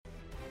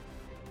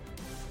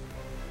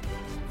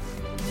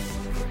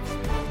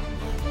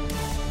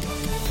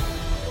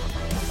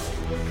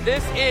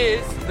This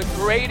is the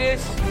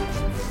greatest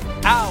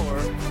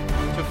hour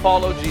to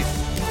follow Jesus.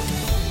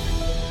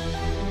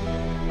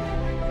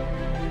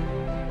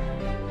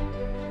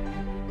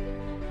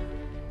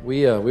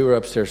 We were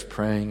upstairs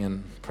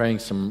praying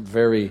some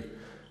very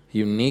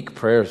unique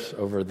prayers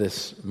over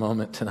this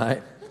moment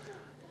tonight.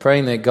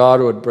 Praying that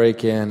God would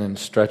break in and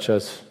stretch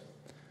us,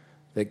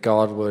 that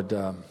God would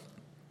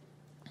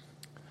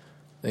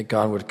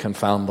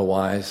confound the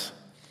wise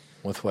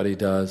with what He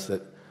does,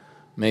 that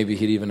maybe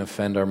He'd even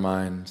offend our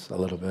minds a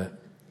little bit,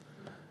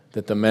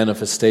 that the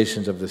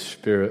manifestations of the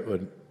Spirit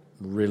would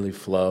really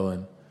flow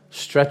and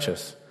stretch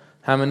us.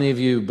 How many of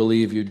you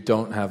believe you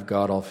don't have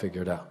God all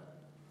figured out?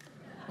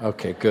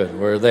 Okay, good.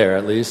 We're there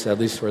at least. At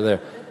least we're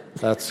there.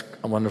 That's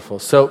wonderful.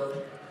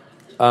 So,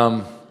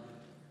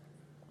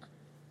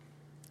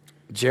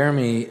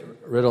 Jeremy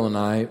Riddle and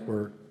I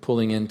were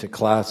pulling into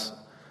class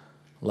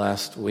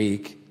last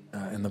week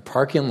in the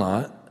parking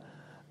lot,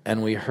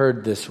 and we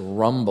heard this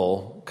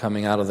rumble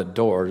coming out of the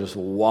door, just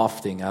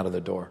wafting out of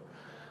the door.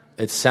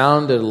 It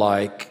sounded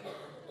like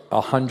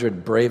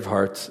 100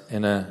 Bravehearts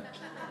in a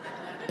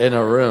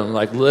room.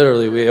 Like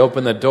literally, we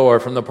opened the door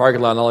from the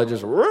parking lot, and all I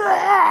just,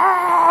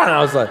 and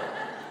I was like,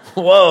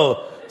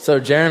 whoa. So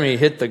Jeremy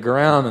hit the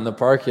ground in the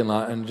parking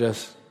lot and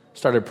just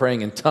started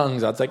praying in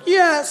tongues. I was like,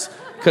 yes.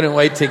 Couldn't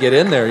wait to get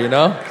in there, you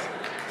know?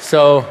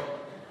 So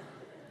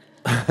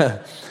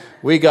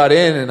we got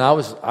in, and I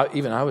was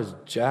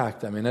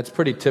jacked. I mean, that's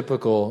pretty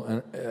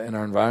typical in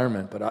our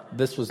environment, but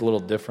this was a little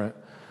different.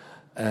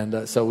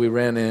 And so we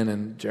ran in,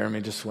 and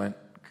Jeremy just went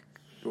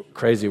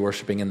crazy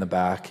worshiping in the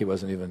back. He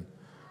wasn't even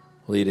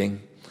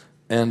leading.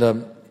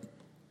 And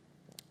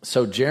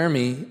so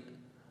Jeremy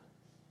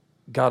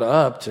got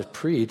up to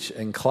preach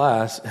in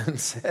class and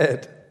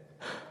said,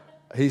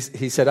 he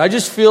said, I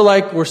just feel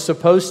like we're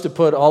supposed to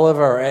put all of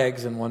our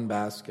eggs in one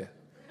basket.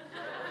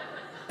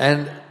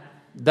 And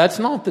that's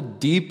not the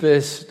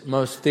deepest,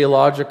 most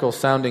theological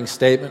sounding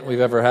statement we've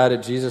ever had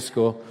at Jesus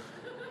School.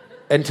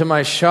 And to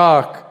my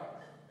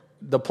shock,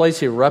 the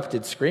place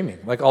erupted screaming.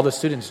 Like all the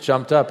students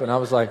jumped up, and I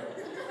was like,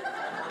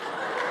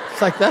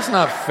 that's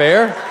not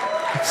fair.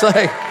 It's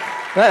like,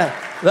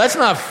 that's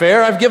not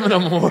fair. I've given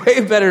them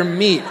way better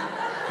meat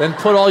than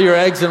put all your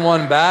eggs in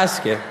one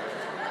basket.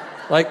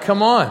 Like,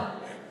 come on.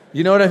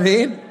 You know what I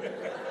mean?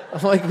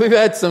 I'm like, we've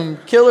had some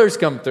killers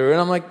come through,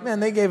 and I'm like, man,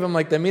 they gave him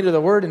like the meat of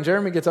the word, and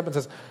Jeremy gets up and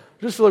says,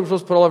 I just feel like we're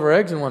supposed to put all of our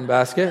eggs in one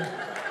basket.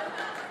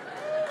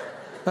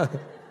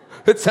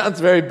 It sounds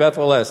very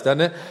Bethel-esque,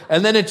 doesn't it?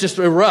 And then it just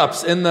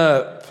erupts in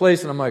the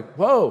place, and I'm like,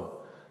 whoa.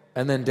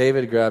 And then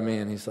David grabbed me,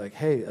 and he's like,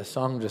 hey, a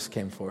song just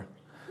came forth.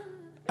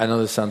 I know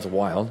this sounds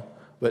wild,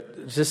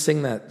 but just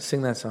sing that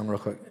song real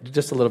quick.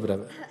 Just a little bit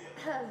of it.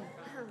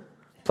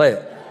 Play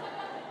it.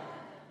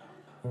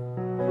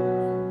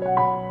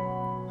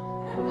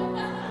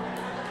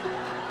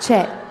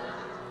 Check.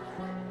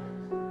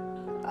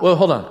 Well,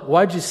 hold on.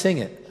 Why'd you sing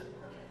it?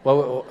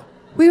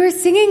 We were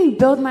singing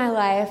Build My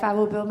Life, I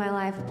will build my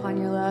life upon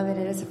your love, and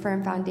it is a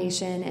firm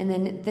foundation. And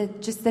then the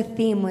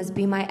theme was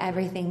be my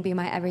everything, be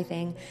my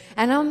everything.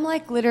 And I'm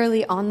like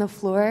literally on the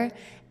floor.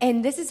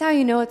 And this is how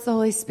you know it's the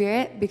Holy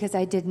Spirit, because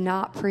I did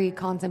not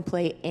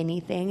pre-contemplate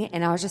anything.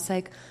 And I was just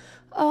like,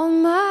 all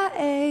my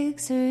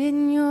eggs are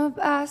in your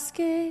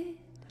basket.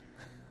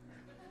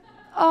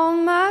 All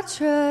my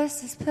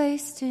trust is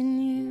placed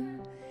in you.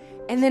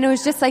 And then it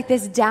was just like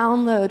this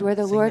download where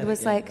the Lord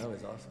was like, that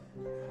was awesome.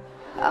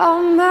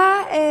 all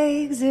my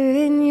eggs are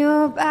in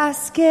your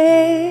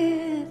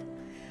basket.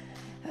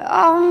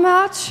 All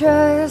my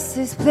trust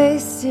is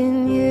placed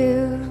in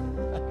you.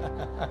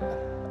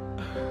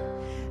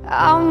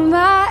 All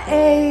my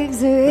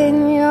eggs are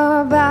in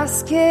your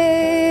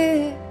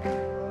basket.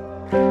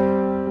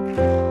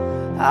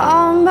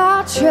 All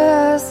my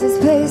trust is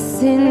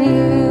placed in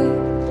you.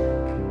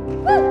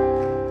 Woo!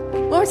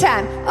 One more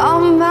time.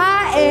 All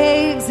my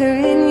eggs are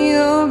in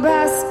your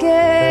basket.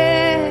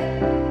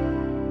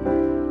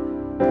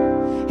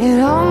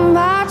 And all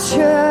my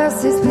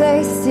trust is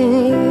placed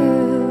in you.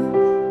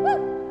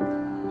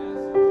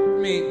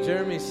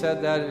 Jeremy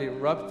said that, it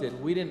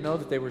erupted. We didn't know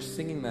that they were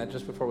singing that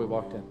just before we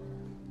walked in.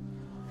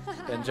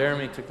 And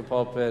Jeremy took the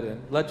pulpit,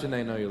 and let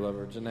Janae know you love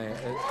her. Janae,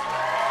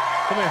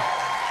 come here.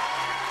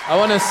 I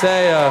want to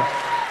say,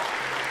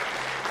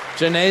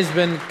 Janae's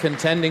been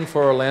contending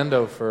for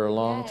Orlando for a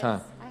long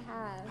time. I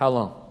have. How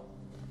long?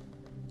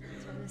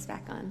 Turn this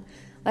back on.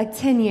 Like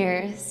 10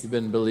 years. You've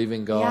been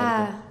believing God.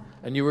 Yeah.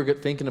 And you were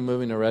thinking of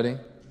moving to Reading?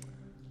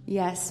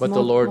 Yes, but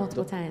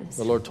multiple times.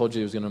 The Lord told you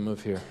He was going to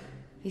move here.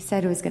 He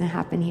said it was going to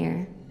happen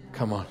here.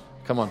 Come on.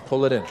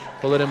 Pull it in.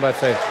 Pull it in by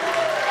faith.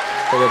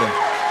 Pull it in.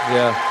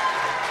 Yeah.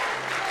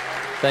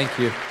 Thank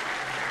you.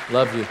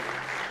 Love you.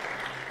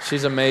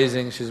 She's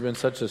amazing. She's been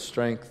such a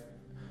strength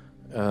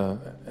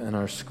in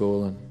our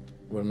school, and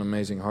what an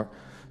amazing heart.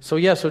 So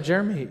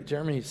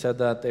Jeremy said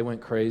that. They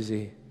went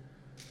crazy.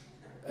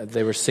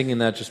 They were singing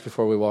that just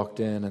before we walked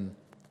in. And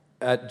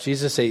at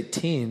Jesus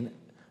 18,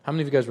 how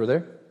many of you guys were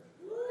there?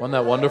 Wasn't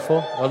that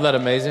wonderful? Wasn't that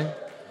amazing?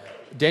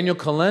 Daniel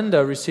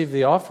Kalenda received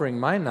the offering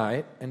my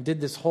night and did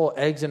this whole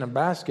eggs in a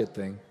basket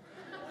thing.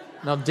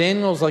 Now,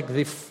 Daniel's like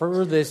the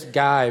furthest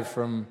guy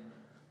from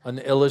an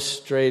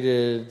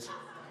illustrated,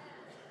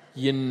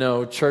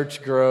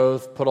 church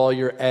growth, put all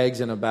your eggs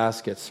in a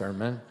basket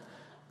sermon.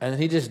 And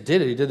he just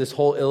did it. He did this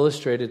whole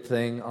illustrated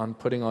thing on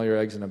putting all your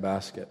eggs in a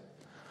basket.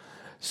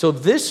 So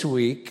this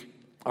week,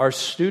 our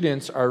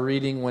students are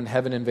reading When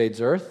Heaven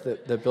Invades Earth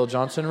that Bill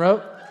Johnson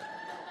wrote.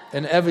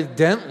 And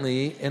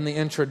evidently, in the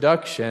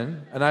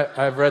introduction, and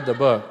I've read the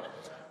book,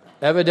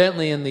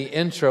 evidently in the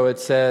intro it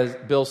says,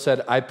 Bill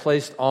said, I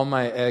placed all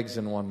my eggs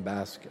in one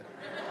basket.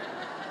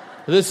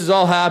 This is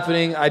all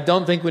happening. I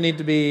don't think we need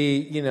to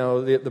be,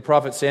 the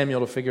prophet Samuel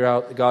to figure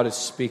out that God is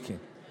speaking.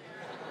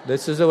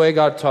 This is the way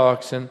God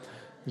talks, and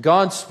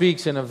God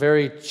speaks in a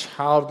very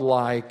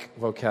childlike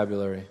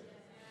vocabulary.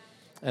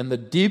 And the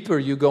deeper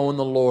you go in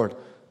the Lord,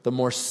 the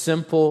more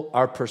simple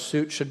our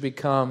pursuit should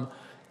become,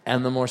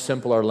 and the more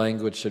simple our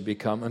language should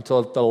become. Until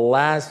at the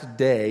last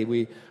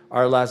day,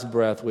 our last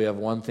breath, we have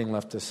one thing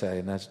left to say,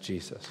 and that's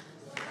Jesus.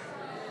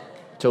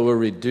 Until we're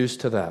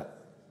reduced to that.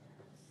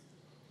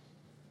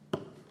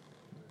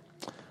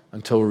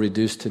 Until we're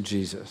reduced to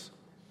Jesus.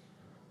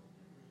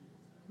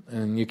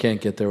 And you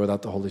can't get there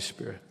without the Holy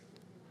Spirit.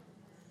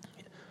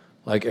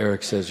 Like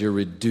Eric says, you're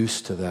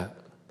reduced to that.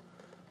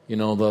 The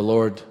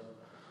Lord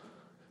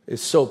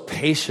is so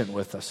patient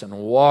with us and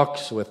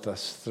walks with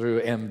us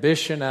through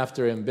ambition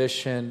after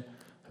ambition.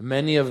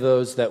 Many of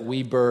those that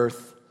we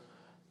birth,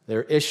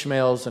 they're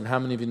Ishmaels, and how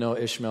many of you know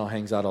Ishmael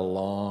hangs out a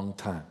long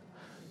time?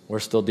 We're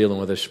still dealing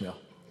with Ishmael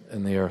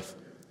in the earth.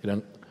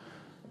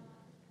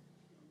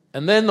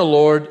 And then the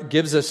Lord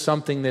gives us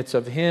something that's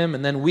of Him,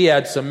 and then we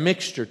add some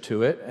mixture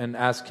to it and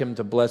ask Him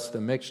to bless the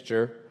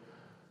mixture.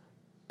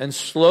 And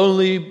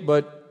slowly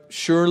but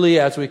surely,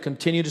 as we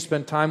continue to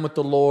spend time with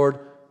the Lord,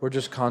 we're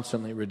just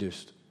constantly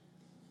reduced.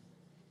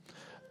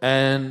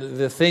 And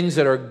the things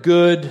that are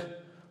good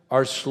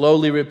are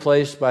slowly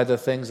replaced by the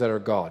things that are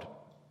God.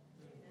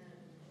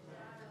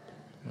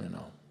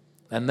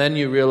 And then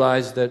you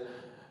realize that,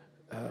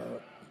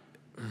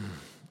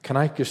 can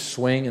I just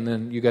swing and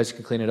then you guys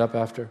can clean it up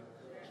after?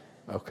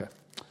 Okay.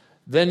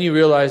 Then you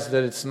realize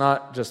that it's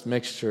not just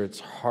mixture, it's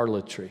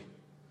harlotry.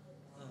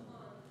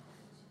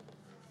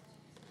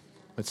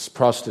 It's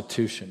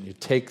prostitution. You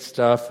take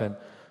stuff and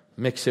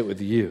mix it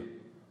with you.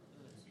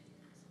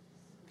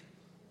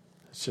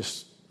 It's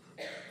just,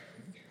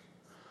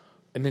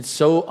 and it's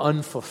so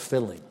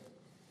unfulfilling.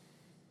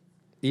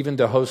 Even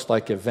to host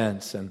like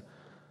events and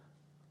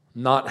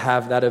not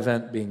have that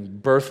event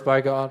being birthed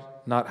by God,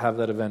 not have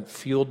that event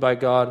fueled by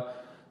God,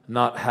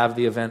 not have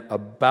the event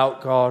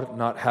about God,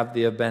 not have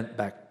the event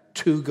back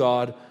to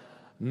God,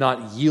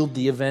 not yield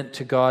the event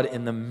to God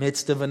in the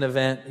midst of an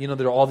event.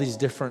 There are all these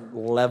different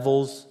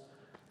levels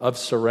of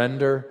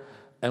surrender,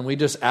 and we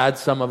just add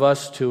some of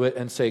us to it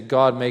and say,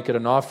 God, make it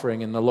an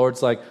offering. And the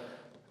Lord's like,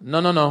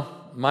 no,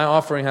 my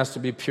offering has to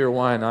be pure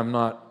wine. I'm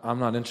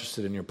not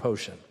interested in your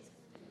potion.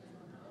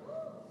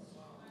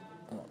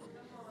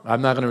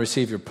 I'm not going to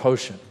receive your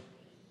potion.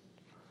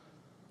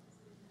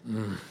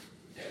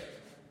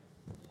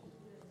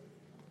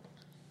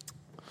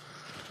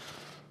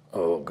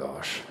 Oh,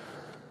 gosh.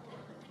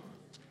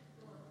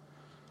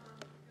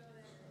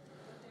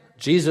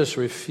 Jesus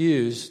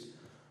refused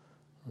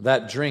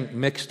that drink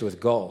mixed with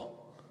gall.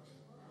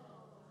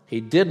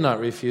 He did not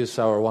refuse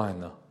sour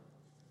wine, though.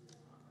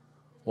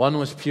 One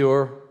was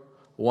pure,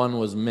 one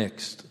was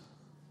mixed.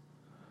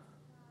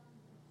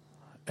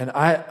 And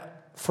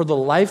for the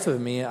life of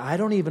me, I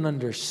don't even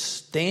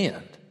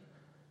understand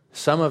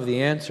some of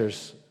the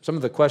answers, some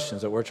of the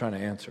questions that we're trying to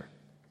answer.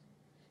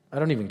 I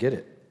don't even get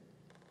it.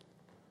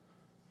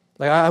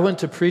 Like I went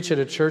to preach at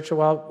a church a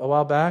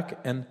while back,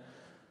 and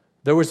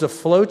there was a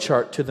flow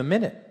chart to the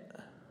minute.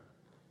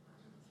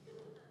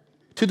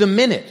 To the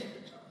minute.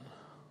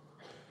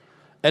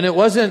 And there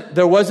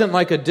wasn't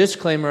like a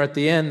disclaimer at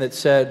the end that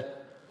said,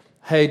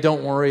 hey,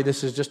 don't worry,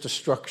 this is just a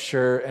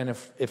structure, and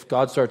if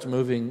God starts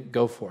moving,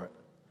 go for it.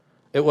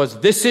 It was,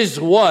 this is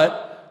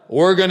what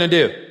we're going to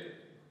do.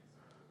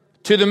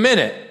 To the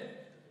minute.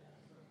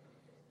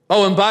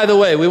 Oh, and by the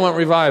way, we want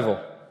revival.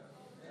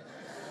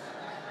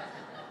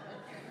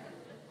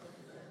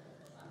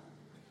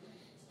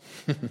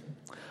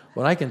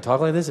 When I can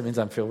talk like this, it means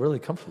I feel really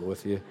comfortable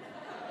with you.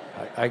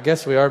 I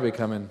guess we are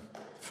becoming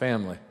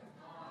family.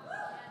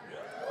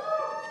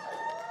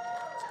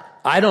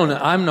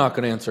 I'm not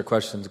going to answer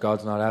questions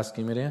God's not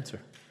asking me to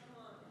answer.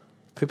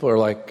 People are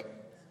like,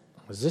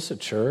 is this a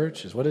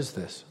church? What is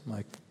this? I'm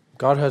like,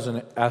 God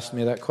hasn't asked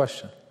me that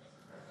question.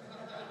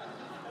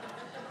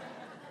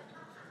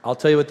 I'll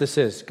tell you what this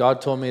is.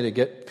 God told me to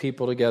get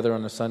people together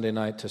on a Sunday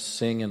night to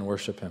sing and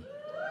worship Him.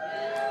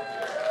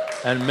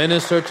 And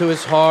minister to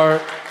His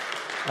heart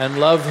and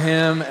love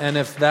Him. And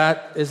if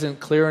that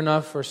isn't clear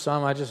enough for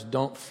some, I just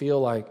don't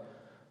feel like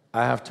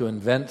I have to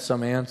invent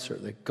some answer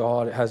that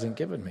God hasn't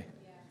given me.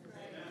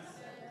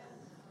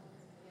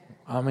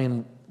 I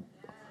mean,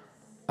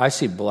 I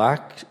see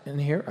black in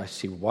here. I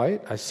see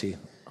white. I see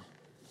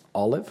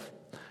olive.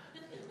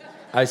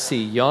 I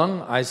see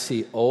young. I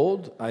see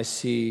old. I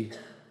see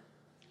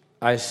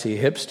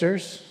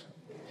hipsters.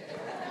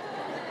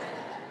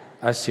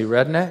 I see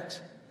rednecks.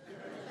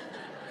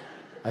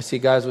 I see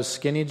guys with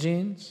skinny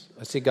jeans.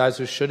 I see guys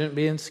who shouldn't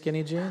be in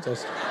skinny jeans.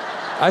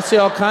 I see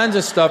all kinds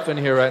of stuff in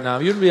here right now.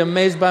 You'd be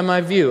amazed by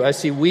my view. I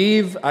see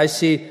weave. I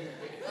see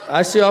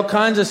all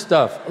kinds of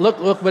stuff.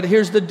 Look, but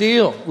here's the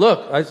deal. Look.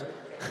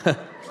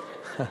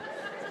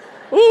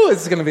 Ooh,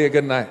 it's going to be a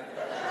good night.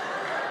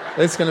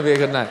 It's going to be a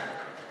good night.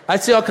 I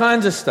see all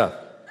kinds of stuff.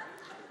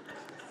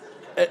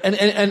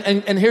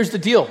 And here's the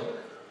deal.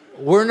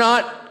 We're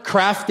not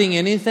crafting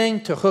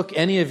anything to hook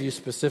any of you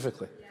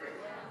specifically.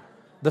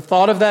 The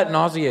thought of that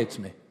nauseates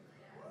me.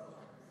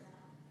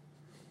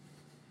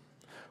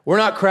 We're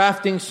not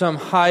crafting some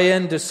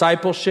high-end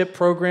discipleship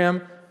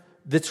program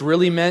that's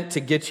really meant to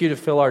get you to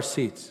fill our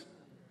seats.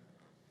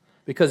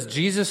 Because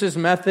Jesus'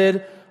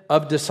 method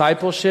of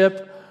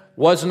discipleship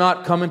was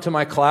not come into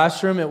my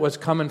classroom, it was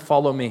come and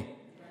follow me.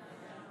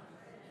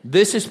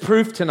 This is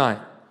proof tonight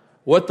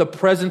what the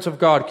presence of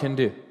God can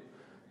do.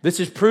 This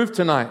is proof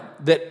tonight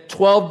that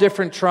 12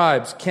 different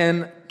tribes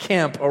can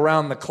camp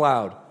around the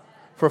cloud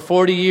for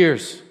 40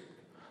 years.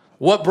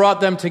 What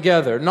brought them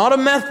together? Not a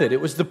method,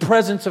 it was the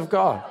presence of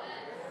God.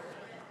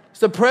 It's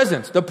the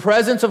presence. The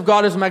presence of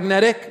God is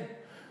magnetic.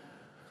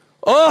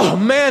 Oh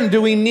man, do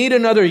we need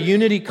another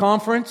unity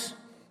conference?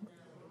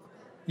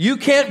 You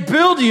can't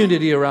build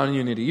unity around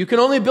unity. You can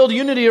only build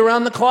unity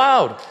around the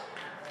cloud.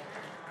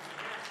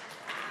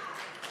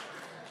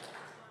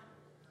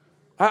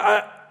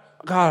 God,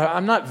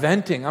 I'm not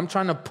venting. I'm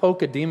trying to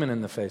poke a demon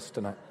in the face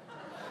tonight.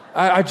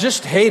 I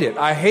just hate it.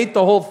 I hate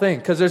the whole thing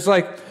because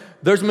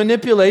there's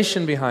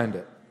manipulation behind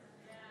it.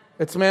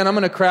 It's, man, I'm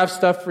going to craft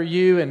stuff for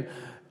you, and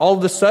all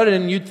of a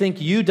sudden you'd think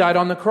you died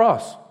on the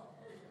cross.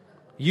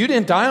 You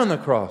didn't die on the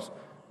cross.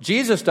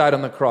 Jesus died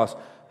on the cross.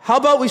 How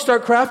about we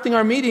start crafting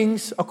our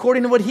meetings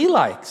according to what He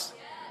likes?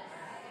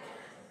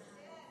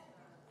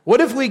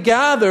 What if we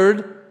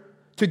gathered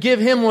to give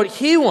Him what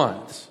He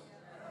wants?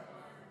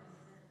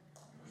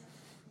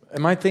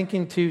 Am I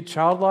thinking too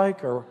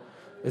childlike, or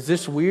is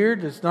this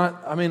weird? It's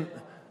not,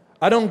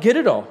 I don't get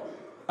it all.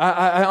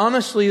 I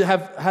honestly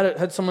have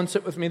had someone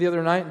sit with me the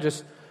other night and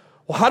just,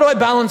 well, how do I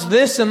balance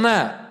this and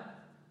that?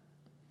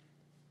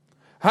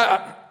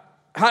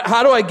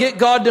 How do I get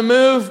God to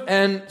move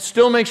and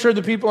still make sure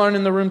the people aren't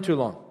in the room too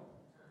long?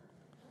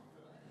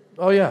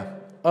 Oh, yeah.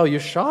 Oh,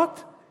 you're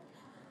shocked?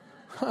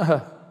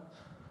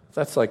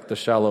 That's like the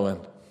shallow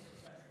end.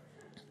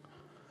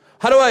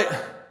 How do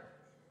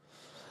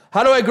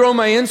I grow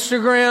my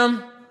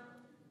Instagram?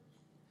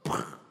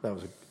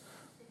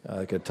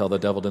 I could tell the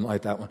devil didn't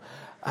like that one.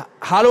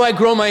 How do I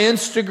grow my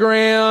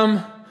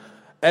Instagram?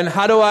 And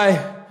how do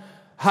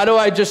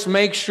I just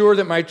make sure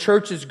that my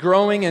church is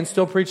growing and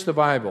still preach the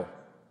Bible?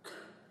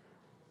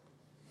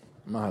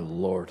 My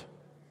Lord.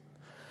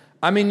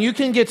 You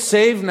can get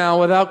saved now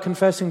without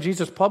confessing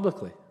Jesus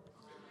publicly.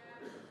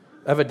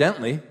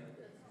 Evidently.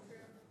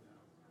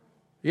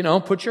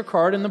 Put your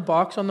card in the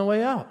box on the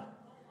way out.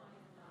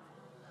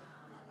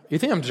 You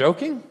think I'm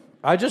joking?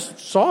 I just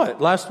saw it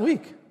last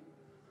week.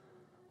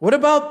 What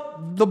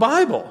about the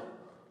Bible?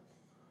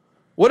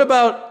 What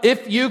about,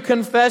 if you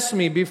confess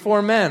me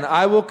before men,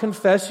 I will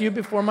confess you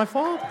before my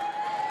Father?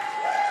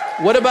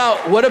 What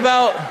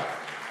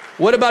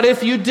about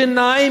if you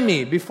deny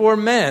me before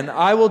men,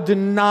 I will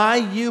deny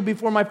you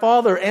before my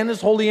Father and His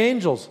holy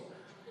angels?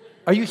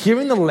 Are you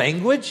hearing the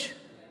language?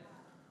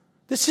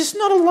 This is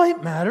not a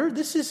light matter.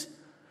 This is,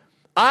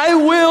 I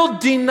will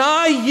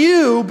deny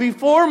you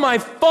before my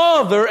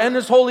Father and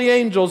His holy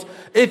angels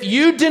if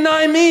you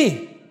deny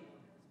me.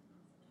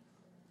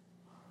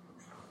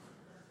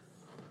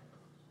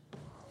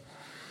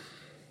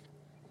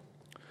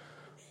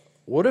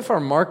 What if our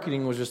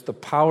marketing was just the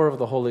power of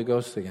the Holy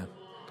Ghost again?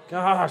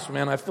 Gosh,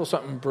 man, I feel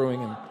something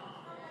brewing.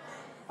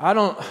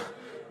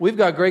 We've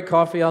got great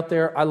coffee out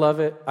there. I love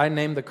it. I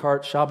named the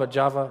cart Shabba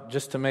Java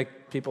just to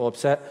make people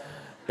upset.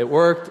 It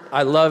worked.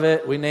 I love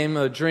it. We name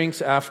the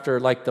drinks after,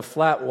 the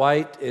flat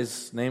white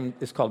is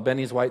called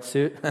Benny's White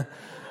Suit.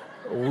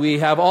 We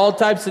have all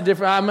types of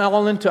different, I'm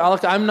all into,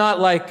 I'm not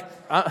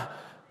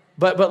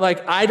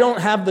but I don't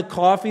have the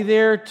coffee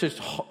there to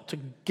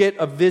get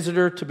a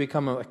visitor to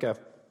become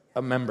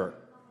a member.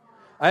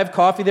 I have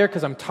coffee there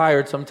because I'm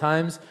tired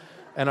sometimes,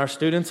 and our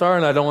students are,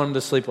 and I don't want them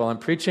to sleep while I'm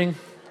preaching.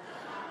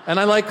 And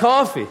I like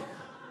coffee.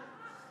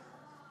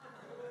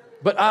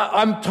 But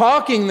I'm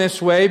talking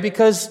this way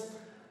because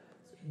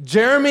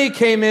Jeremy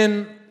came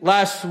in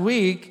last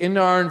week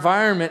into our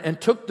environment and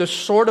took the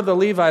sword of the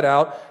Levite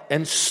out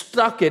and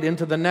stuck it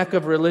into the neck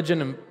of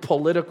religion and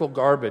political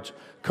garbage.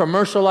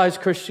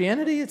 Commercialized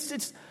Christianity,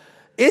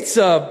 it's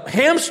a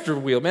hamster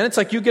wheel, man. It's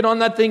like you get on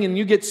that thing and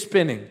you get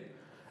spinning.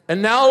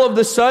 And now all of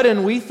a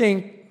sudden we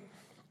think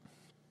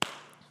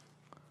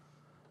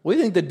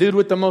the dude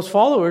with the most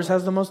followers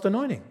has the most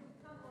anointing.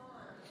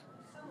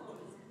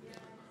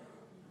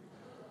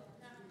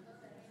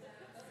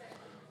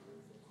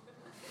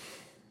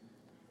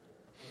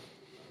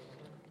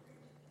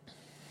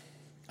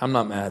 I'm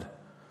not mad.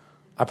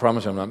 I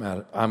promise you I'm not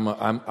mad.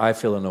 I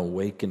feel an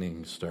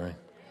awakening stirring.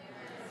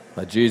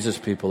 My Jesus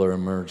people are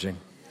emerging.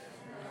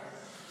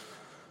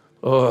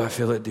 Oh, I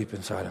feel it deep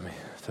inside of me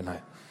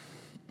tonight.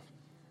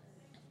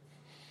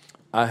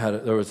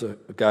 There was a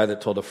guy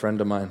that told a friend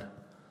of mine,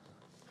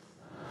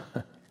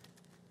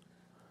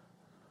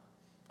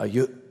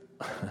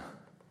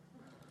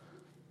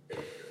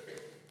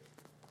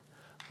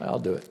 I'll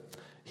do it.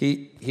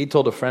 He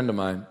told a friend of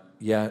mine,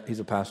 yeah, he's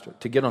a pastor,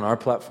 to get on our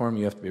platform,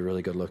 you have to be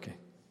really good looking.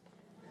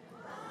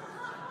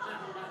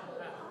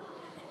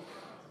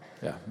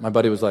 Yeah, my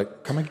buddy was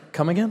like,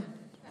 come again?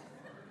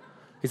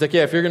 He's like,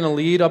 yeah, if you're going to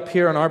lead up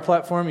here on our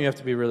platform, you have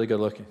to be really good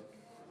looking.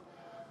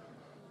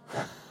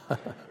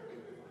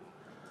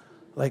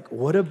 Like,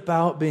 what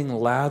about being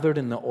lathered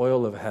in the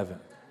oil of heaven?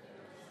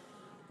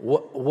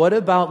 What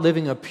about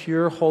living a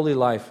pure, holy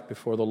life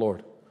before the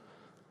Lord?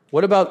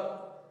 What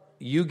about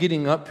you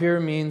getting up here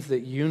means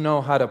that you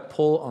know how to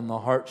pull on the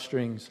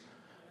heartstrings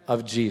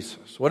of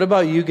Jesus? What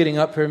about you getting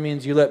up here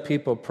means you let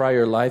people pry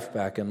your life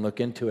back and look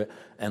into it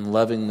and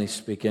lovingly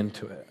speak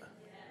into it?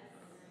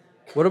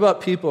 What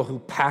about people who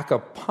pack a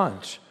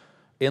punch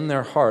in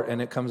their heart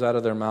and it comes out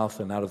of their mouth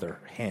and out of their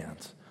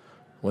hands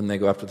when they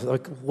go after the,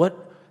 like,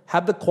 what?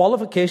 Have the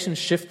qualifications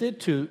shifted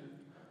to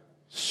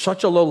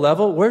such a low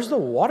level? Where's the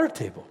water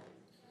table?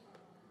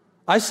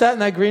 I sat in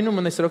that green room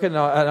when they said, okay,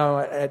 now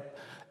at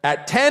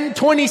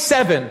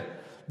 10:27,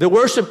 the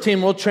worship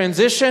team will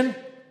transition.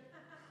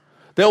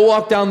 They'll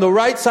walk down the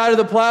right side of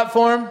the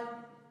platform,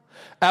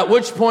 at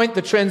which point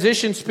the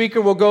transition speaker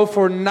will go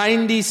for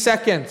 90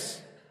 seconds.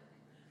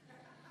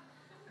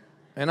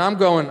 And I'm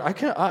going,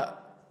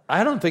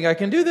 I don't think I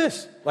can do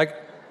this. Like,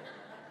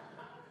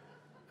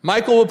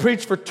 Michael will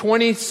preach for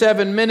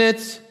 27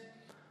 minutes,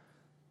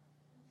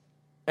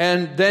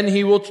 and then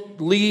he will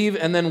leave,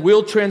 and then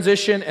we'll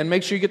transition and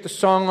make sure you get the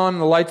song on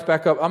and the lights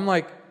back up. I'm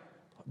like,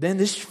 man,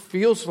 this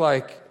feels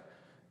like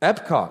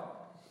Epcot.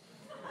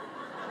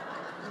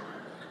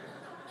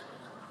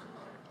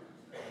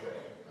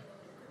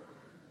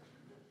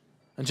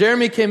 And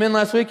Jeremy came in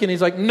last week and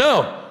he's like,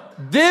 no,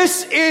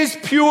 this is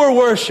pure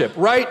worship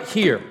right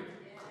here.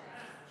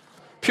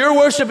 Pure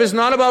worship is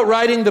not about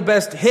writing the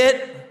best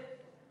hit.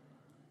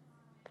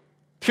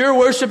 Pure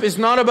worship is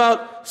not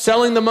about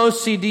selling the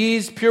most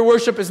CDs. Pure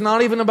worship is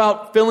not even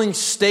about filling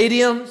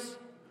stadiums.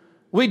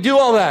 We do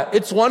all that.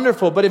 It's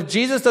wonderful. But if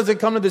Jesus doesn't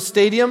come to the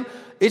stadium,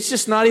 it's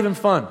just not even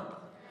fun.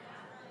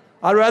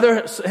 I'd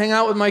rather hang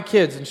out with my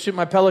kids and shoot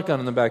my pellet gun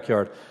in the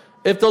backyard.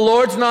 If the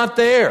Lord's not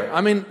there, I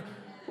mean,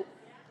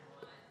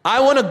 I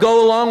want to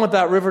go along with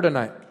that river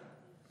tonight.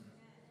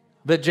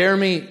 That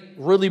Jeremy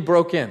really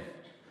broke in.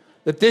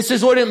 That this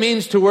is what it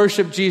means to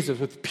worship Jesus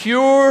with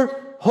pure,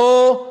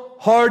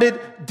 wholehearted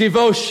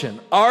devotion.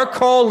 Our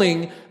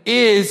calling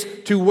is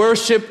to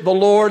worship the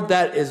Lord.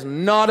 That is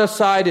not a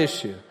side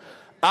issue.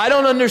 I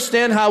don't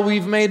understand how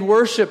we've made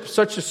worship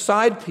such a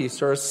side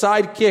piece or a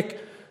sidekick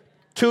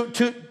to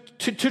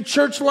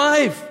church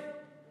life.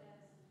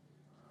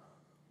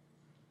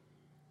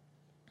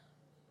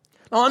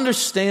 I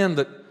understand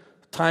that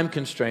time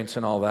constraints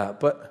and all that,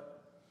 but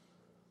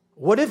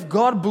what if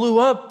God blew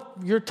up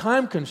your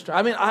time constraint?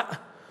 I mean,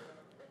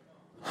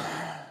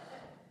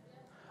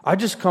 I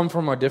just come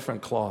from a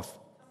different cloth.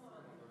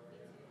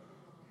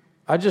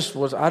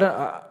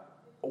 The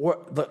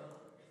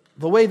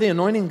way the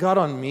anointing got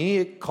on me,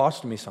 it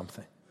cost me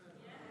something.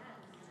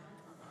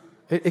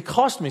 It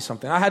cost me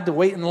something. I had to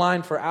wait in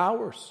line for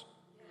hours.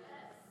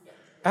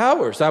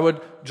 Hours.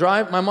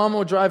 My mom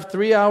would drive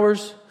 3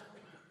 hours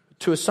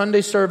to a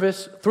Sunday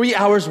service, 3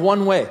 hours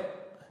one way.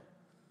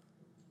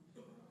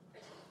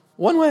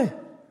 One way.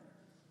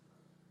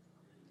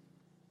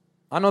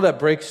 I know that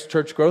breaks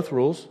church growth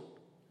rules.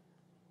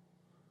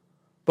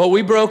 But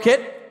we broke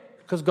it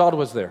because God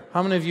was there.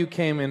 How many of you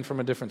came in from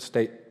a different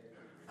state?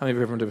 How many of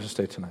you are from a different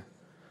state tonight?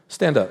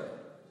 Stand up.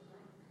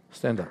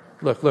 Stand up.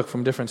 Look,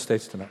 from different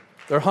states tonight.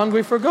 They're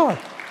hungry for God.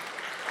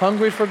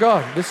 Hungry for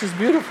God. This is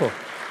beautiful.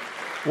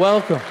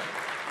 Welcome.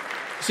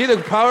 See the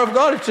power of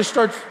God? It just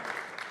starts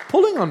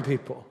pulling on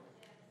people.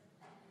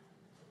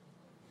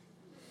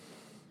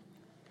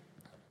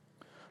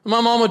 My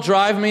mom would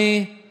drive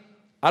me.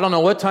 I don't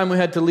know what time we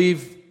had to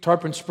leave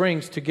Tarpon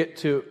Springs to get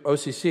to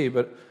OCC,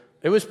 but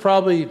it was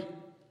probably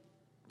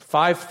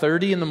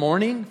 5:30 in the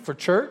morning for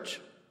church.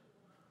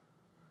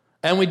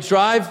 And we'd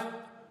drive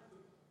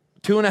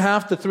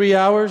 2.5 to 3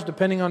 hours,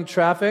 depending on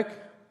traffic.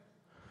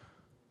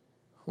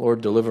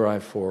 Lord, deliver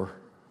I-4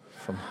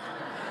 from...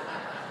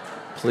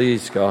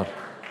 Please, God.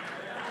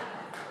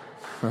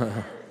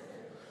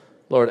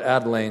 Lord,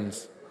 add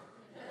lanes.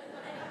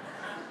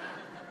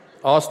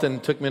 Austin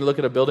took me to look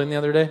at a building the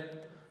other day.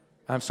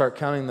 I start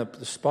counting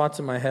the spots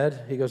in my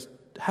head. He goes,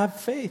 have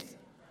faith.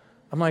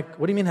 I'm like,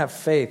 what do you mean have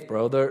faith,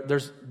 bro?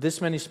 There's this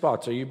many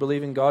spots. Are you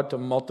believing God to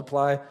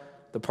multiply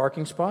the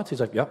parking spots? He's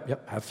like,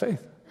 yep, have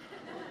faith.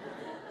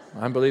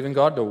 I'm believing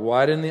God to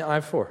widen the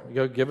I-4. You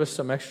go, give us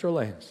some extra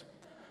lanes.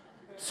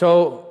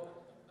 So,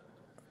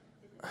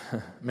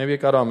 maybe it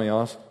got on me,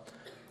 Austin.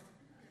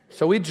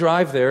 So we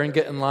drive there and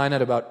get in line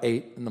at about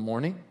 8 in the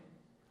morning.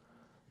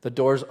 The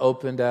doors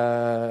opened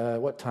at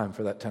what time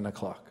for that 10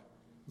 o'clock?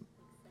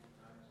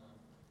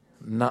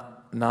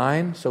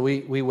 9. So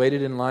we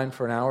waited in line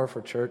for an hour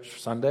for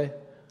church Sunday.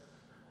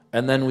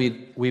 And then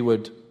we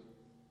would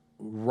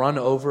run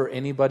over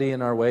anybody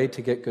in our way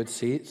to get good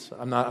seats.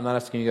 I'm not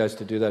asking you guys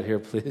to do that here,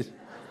 please.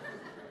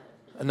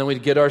 And then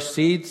we'd get our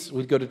seats.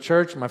 We'd go to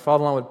church. My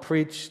father-in-law would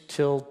preach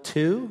till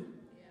 2.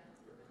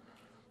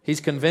 He's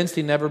convinced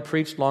he never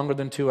preached longer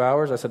than 2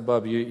 hours. I said,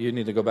 Bub, you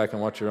need to go back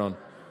and watch your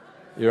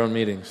own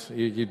meetings.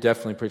 You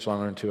definitely preach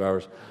longer than 2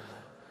 hours.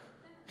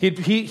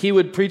 He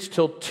would preach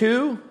till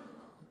 2.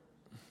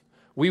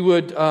 We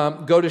would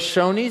go to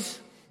Shoney's.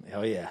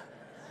 Oh, yeah.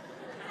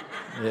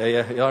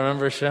 Yeah. Y'all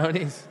remember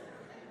Shoney's?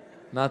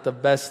 Not the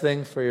best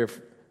thing for your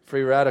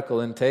free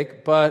radical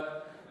intake,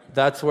 but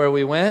that's where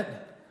we went.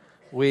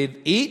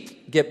 We'd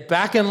eat, get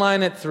back in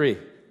line at 3.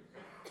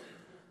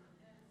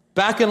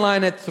 Back in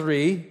line at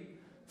 3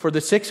 for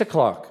the 6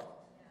 o'clock.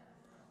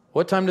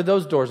 What time did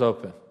those doors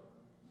open?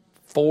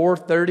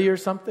 4:30 or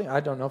something?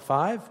 I don't know,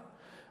 5?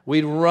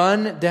 We'd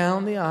run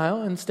down the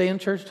aisle and stay in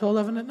church till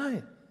 11 at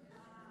night.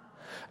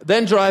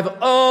 Then drive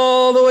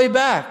all the way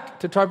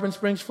back to Tarpon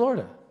Springs,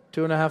 Florida.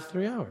 2.5,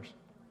 3 hours.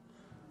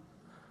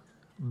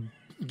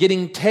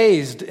 Getting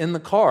tased in the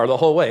car the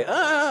whole way.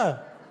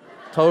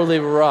 Totally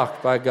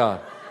rocked by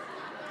God.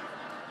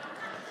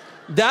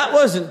 That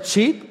wasn't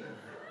cheap.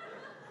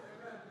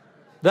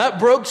 That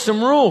broke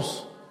some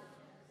rules.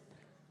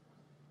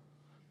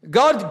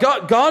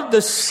 God,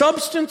 the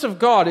substance of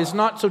God is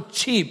not so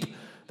cheap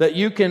that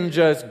you can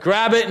just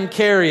grab it and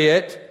carry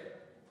it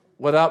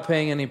without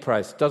paying any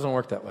price. It doesn't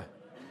work that way.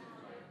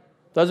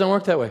 Doesn't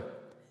work that way.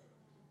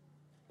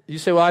 You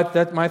say,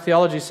 well, my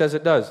theology says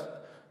it does.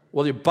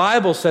 Well, your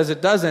Bible says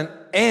it doesn't.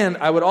 And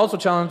I would also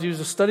challenge you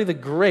to study the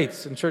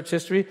greats in church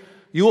history.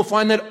 You will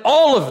find that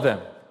all of them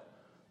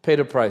paid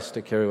a price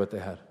to carry what they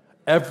had.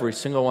 Every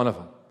single one of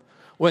them.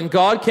 When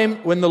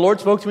the Lord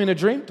spoke to me in a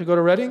dream to go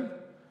to Reading,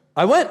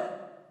 I went.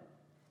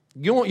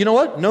 You know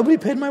what? Nobody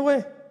paid my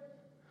way.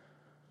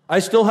 I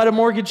still had a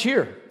mortgage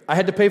here. I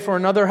had to pay for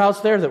another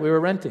house there that we were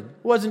renting.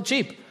 It wasn't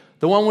cheap.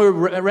 The one we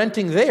were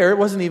renting there, it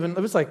was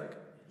like,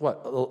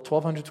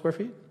 1,200 square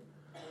feet?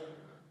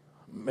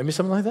 Maybe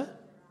something like that?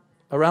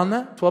 Around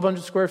that?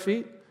 1,200 square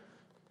feet?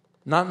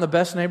 Not in the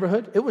best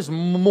neighborhood? It was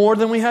more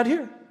than we had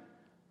here.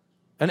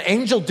 An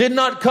angel did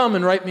not come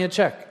and write me a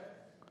check.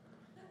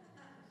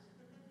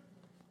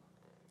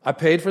 I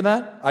paid for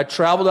that. I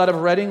traveled out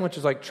of Reading, which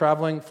is like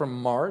traveling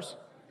from Mars.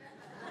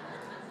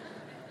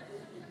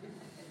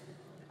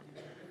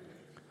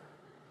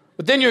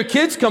 But then your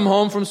kids come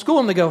home from school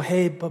and they go,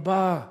 hey,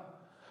 Baba,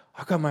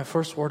 I got my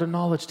first word of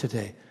knowledge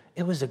today.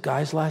 It was a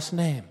guy's last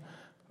name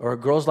or a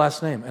girl's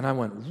last name. And I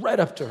went right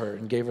up to her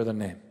and gave her the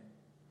name.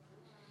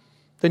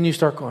 Then you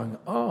start going,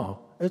 oh,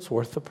 it's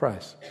worth the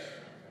price.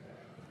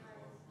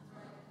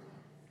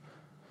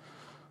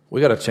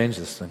 We got to change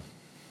this thing.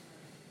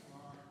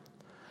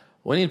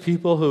 We need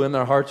people who in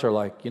their hearts are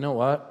like, you know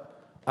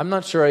what? I'm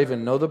not sure I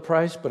even know the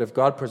price, but if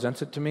God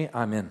presents it to me,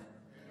 I'm in.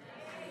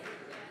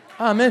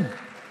 I'm in.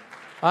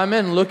 I'm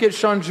in. Look at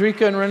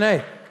Chandrika and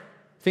Renee.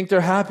 Think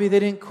they're happy they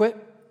didn't quit?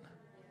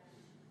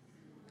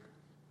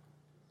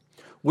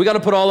 We got to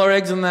put all our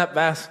eggs in that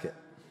basket.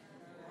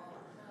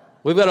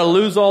 We've got to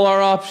lose all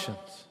our options.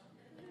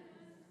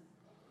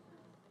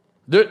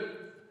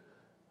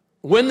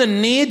 When the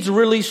needs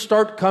really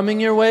start coming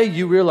your way,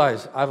 you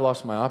realize, I've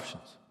lost my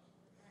options.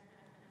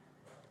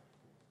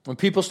 When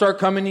people start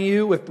coming to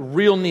you with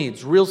real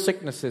needs, real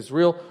sicknesses,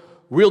 real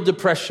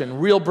depression,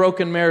 real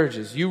broken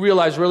marriages, you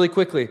realize really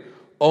quickly,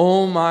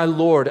 oh my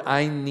Lord,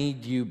 I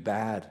need you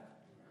bad.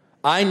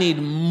 I need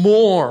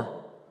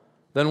more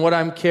than what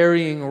I'm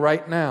carrying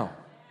right now.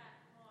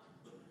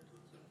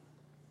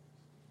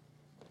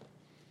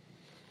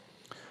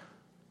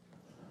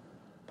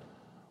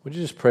 Would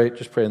you just pray?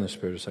 Just pray in the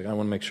Spirit a second. I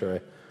want to make sure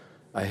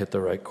I hit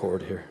the right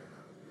chord here.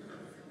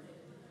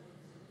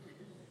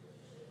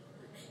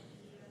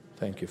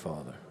 Thank you,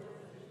 Father.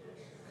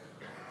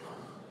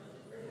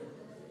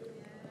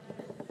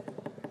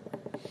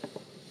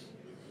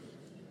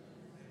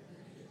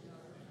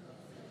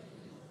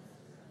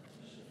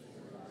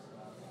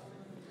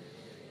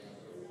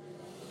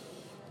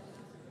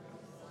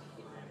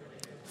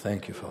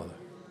 Thank you, Father.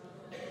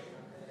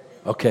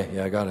 Okay,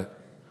 yeah, I got it.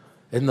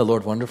 Isn't the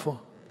Lord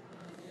wonderful?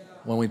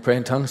 When we pray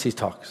in tongues, He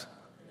talks.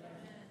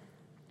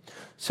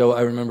 So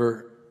I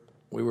remember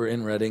we were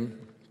in Reading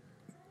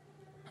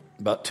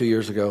about 2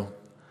 years ago.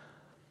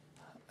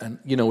 And,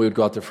 we would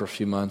go out there for a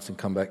few months and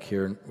come back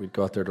here. And we'd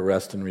go out there to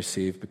rest and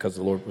receive because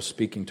the Lord was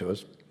speaking to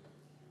us.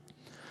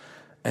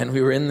 And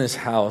we were in this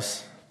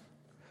house.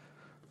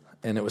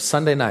 And it was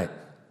Sunday night.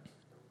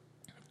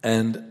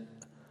 And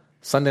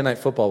Sunday night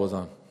football was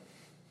on.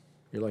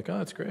 You're like, oh,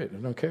 that's great. I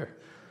don't care.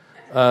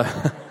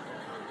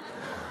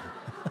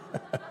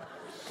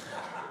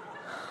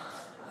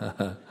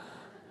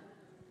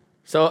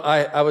 So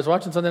I was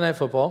watching Sunday Night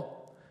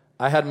Football.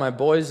 I had my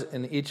boys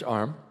in each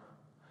arm.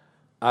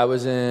 I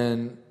was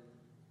in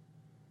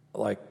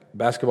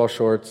basketball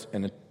shorts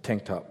and a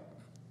tank top.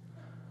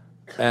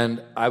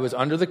 And I was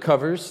under the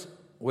covers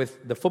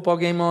with the football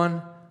game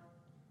on,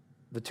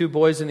 the two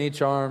boys in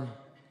each arm,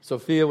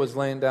 Sophia was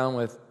laying down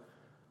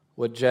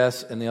with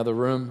Jess in the other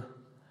room,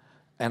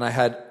 and I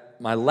had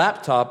my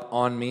laptop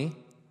on me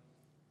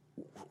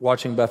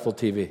watching Bethel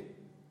TV.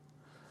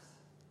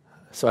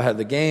 So I had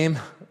the game,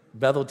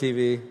 Bethel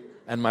TV,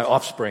 and my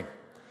offspring.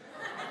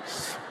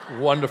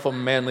 Wonderful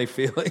manly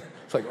feeling.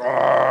 It's like,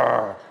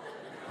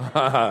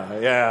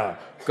 yeah,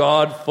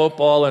 God,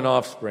 football, and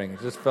offspring.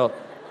 It just felt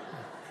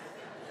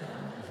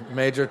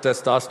major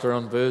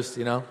testosterone boost,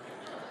 you know.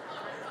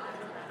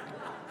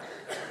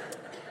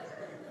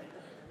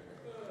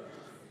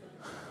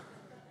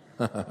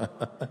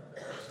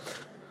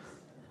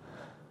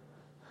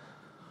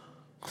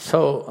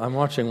 So I'm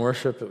watching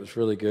worship. It was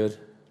really good.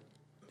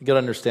 You got to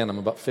understand, I'm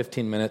about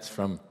 15 minutes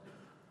from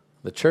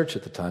the church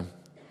at the time.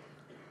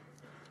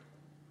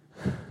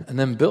 And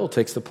then Bill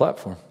takes the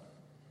platform.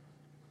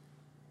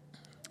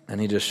 And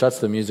he just shuts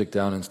the music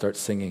down and starts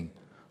singing,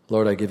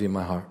 Lord, I give you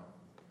my heart,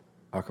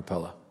 a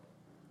cappella.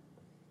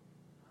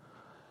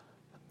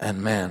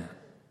 And man,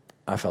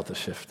 I felt a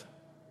shift.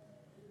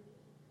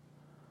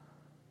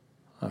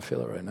 I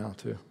feel it right now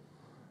too.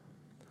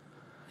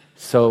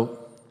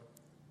 So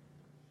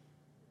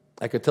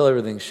I could tell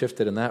everything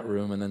shifted in that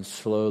room, and then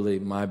slowly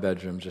my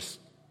bedroom just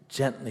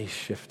gently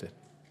shifted.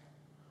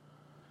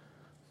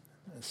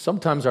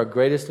 Sometimes our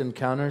greatest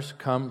encounters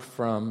come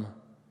from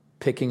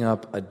picking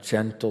up a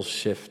gentle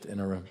shift in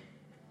a room.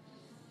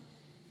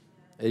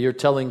 You're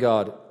telling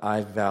God,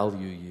 I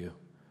value you.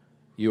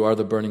 You are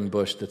the burning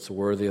bush that's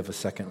worthy of a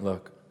second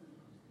look.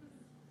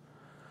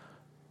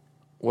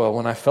 Well,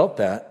 when I felt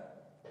that,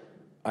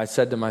 I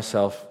said to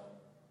myself,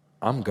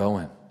 I'm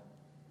going.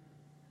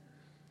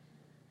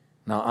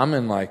 Now, I'm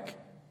in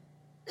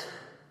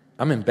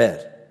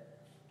bed.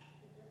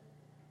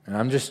 And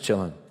I'm just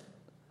chilling.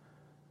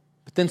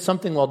 But then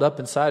something welled up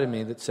inside of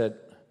me that said,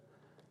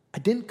 I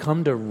didn't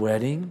come to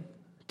Redding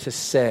to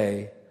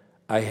say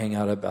I hang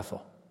out at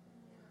Bethel.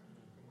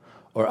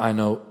 Or I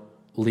know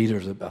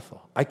leaders at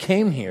Bethel. I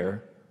came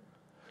here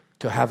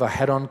to have a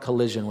head-on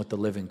collision with the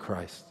living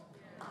Christ.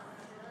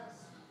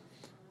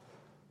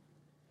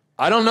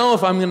 I don't know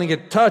if I'm going to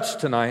get touched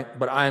tonight,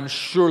 but I am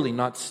surely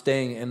not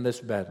staying in this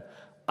bed.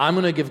 I'm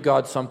going to give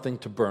God something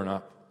to burn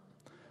up.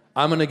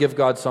 I'm going to give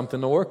God something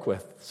to work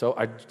with. So,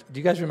 do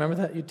you guys remember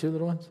that, you two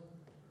little ones?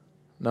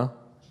 No?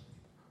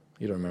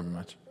 You don't remember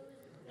much.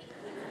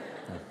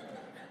 No.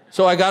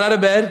 So I got out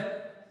of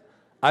bed.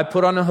 I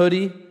put on a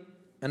hoodie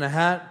and a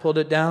hat, pulled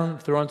it down,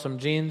 threw on some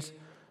jeans.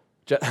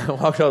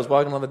 While I was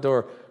walking out the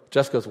door,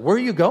 Jess goes, where are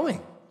you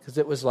going? Because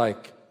it was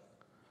like,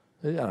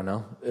 I don't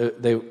know,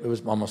 it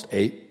was almost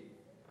 8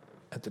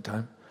 at the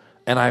time.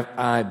 And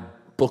I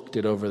booked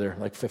it over there,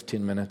 like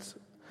 15 minutes.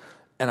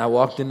 And I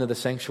walked into the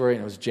sanctuary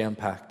and it was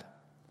jam-packed.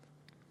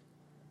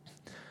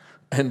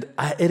 And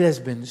it has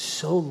been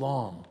so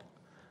long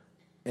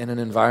in an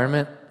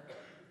environment.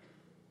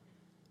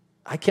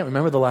 I can't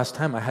remember the last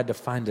time I had to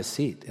find a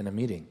seat in a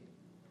meeting.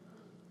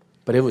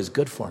 But it was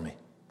good for me.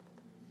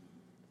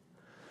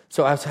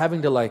 So I was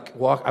having to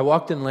walk. I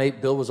walked in late.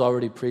 Bill was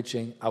already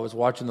preaching. I was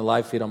watching the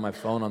live feed on my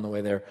phone on the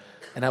way there.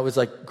 And I was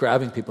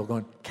grabbing people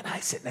going, can I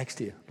sit next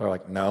to you? They're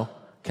like, no.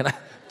 Do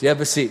you have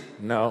a seat?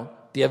 No.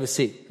 Do you have a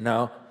seat?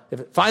 No.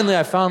 Finally,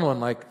 I found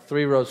one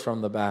 3 rows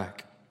from the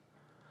back.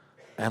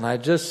 And I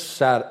just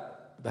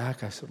sat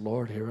back. I said,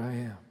 Lord, here I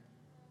am.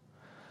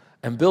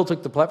 And Bill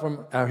took the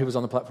platform. He was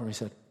on the platform. He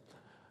said,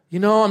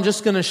 I'm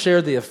just going to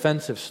share the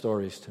offensive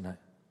stories tonight.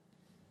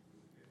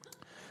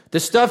 The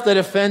stuff that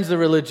offends the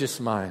religious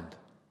mind.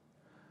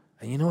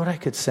 And you know what I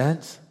could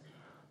sense?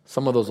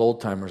 Some of those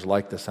old-timers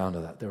liked the sound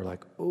of that. They were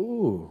like,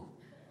 ooh,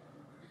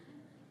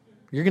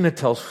 you're going to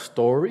tell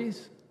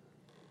stories?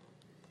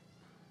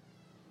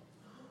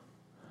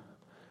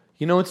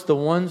 It's the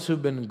ones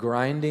who've been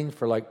grinding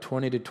for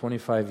 20 to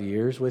 25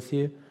 years with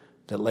you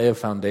that lay a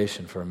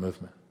foundation for a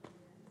movement.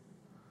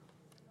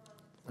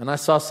 And I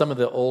saw some of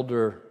the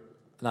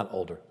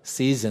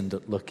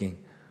seasoned-looking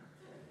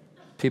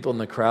people in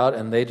the crowd,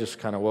 and they just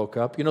kind of woke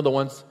up. The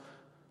ones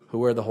who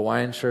wear the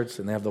Hawaiian shirts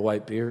and they have the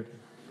white beard?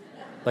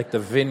 Like the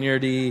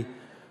vineyardy,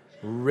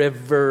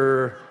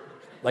 river,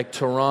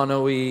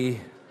 Toronto-y.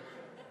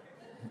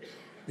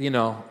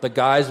 The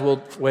guys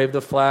will wave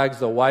the flags,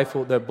 the wife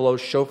will blow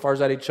shofars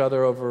at each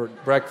other over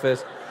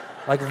breakfast.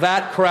 Like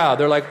that crowd.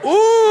 They're like,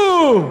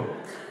 ooh,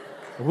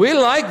 we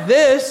like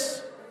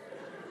this.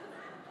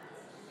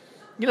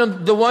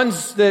 The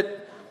ones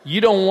that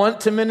you don't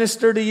want to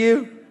minister to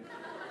you.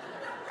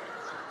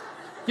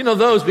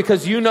 Those,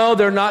 because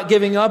they're not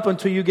giving up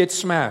until you get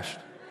smashed.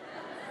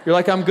 You're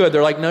like, I'm good.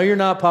 They're like, no, you're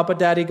not. Papa,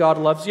 Daddy, God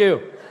loves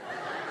you.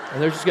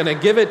 And they're just going to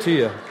give it to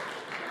you.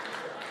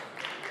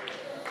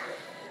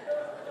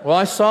 Well,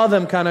 I saw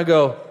them kind of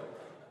go,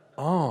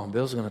 oh,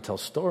 Bill's going to tell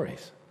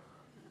stories.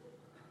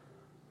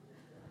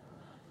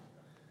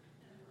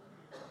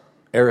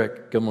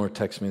 Eric Gilmore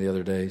texted me the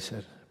other day. He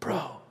said,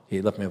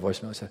 he left me a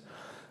voicemail. He said,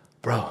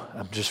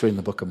 I'm just reading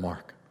the book of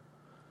Mark.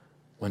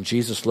 When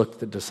Jesus looked at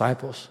the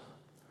disciples,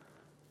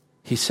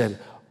 he said,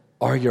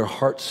 are your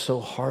hearts so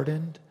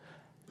hardened?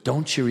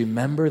 Don't you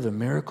remember the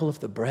miracle of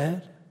the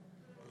bread?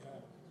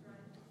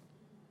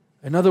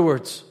 In other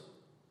words,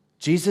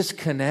 Jesus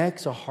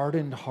connects a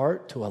hardened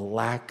heart to a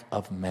lack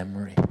of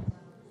memory.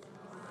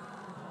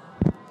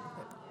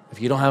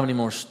 If you don't have any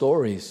more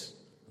stories,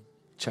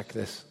 check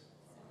this.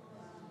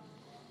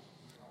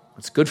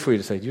 It's good for you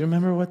to say, do you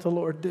remember what the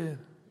Lord did?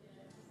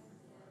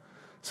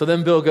 So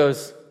then Bill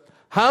goes,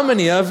 how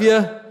many of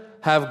you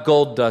have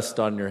gold dust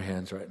on your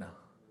hands right now?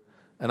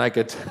 And I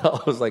could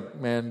tell, I was like,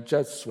 man,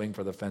 just swing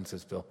for the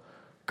fences, Bill.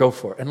 Go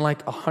for it. And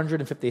like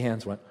 150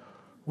 hands went,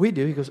 we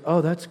do. He goes,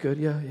 oh, that's good.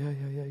 Yeah.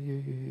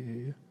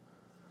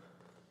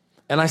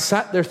 And I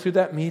sat there through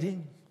that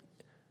meeting,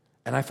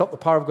 and I felt the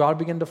power of God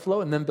begin to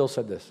flow. And then Bill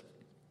said this.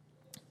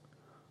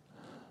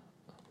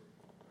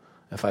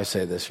 If I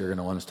say this, you're going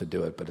to want us to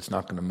do it, but it's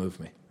not going to move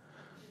me.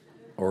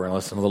 Or we're going to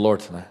listen to the Lord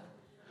tonight.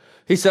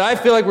 He said, I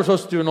feel like we're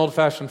supposed to do an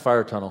old-fashioned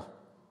fire tunnel.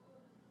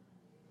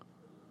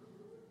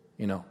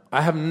 You know,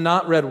 I have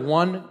not read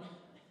one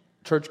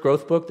church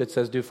growth book that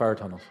says do fire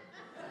tunnels.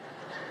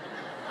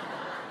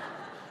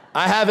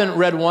 I haven't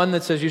read one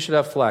that says you should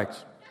have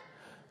flags.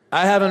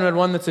 I haven't read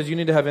one that says you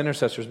need to have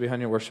intercessors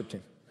behind your worship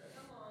team.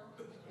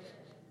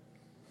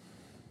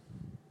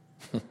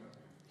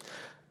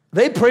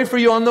 They pray for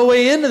you on the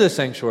way into the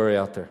sanctuary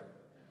out there.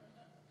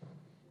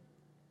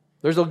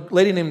 There's a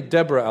lady named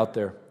Deborah out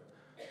there.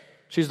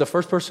 She's the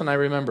first person I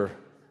remember.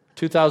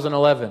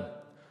 2011,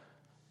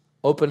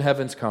 Open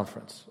Heavens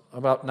Conference.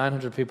 About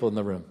 900 people in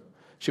the room.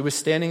 She was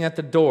standing at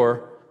the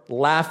door,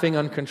 laughing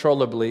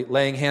uncontrollably,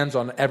 laying hands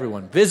on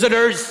everyone.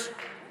 Visitors!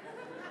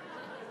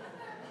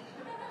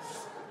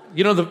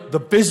 You know, the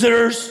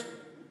visitors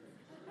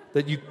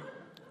that you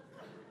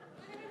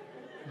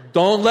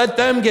don't let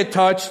them get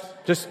touched.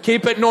 Just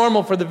keep it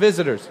normal for the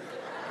visitors.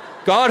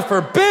 God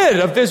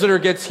forbid a visitor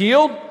gets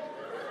healed.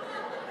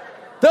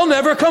 They'll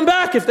never come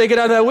back if they get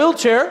out of that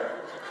wheelchair.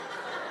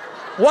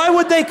 Why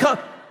would they come?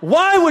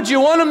 Why would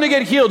you want them to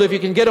get healed if you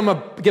can give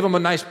them a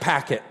nice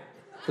packet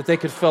that they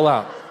could fill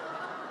out?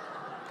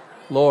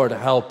 Lord,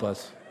 help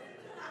us.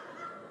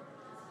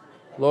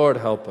 Lord,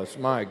 help us.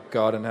 My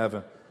God in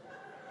heaven.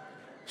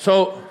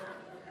 So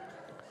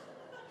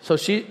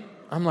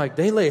I'm like,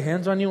 they lay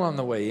hands on you on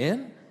the way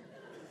in?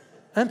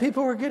 And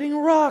people were getting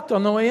rocked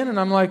on the way in. And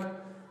I'm like,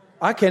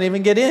 I can't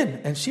even get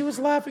in. And she was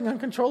laughing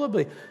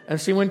uncontrollably.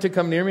 And she went to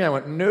come near me. I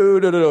went, no.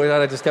 And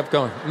I just kept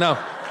going. No.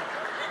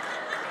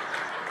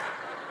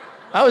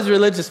 I was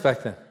religious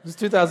back then. It was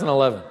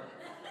 2011.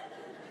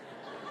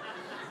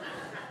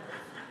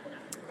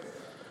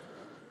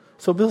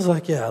 So Bill's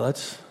like, yeah,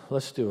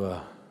 let's do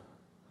a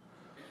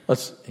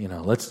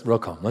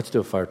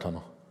fire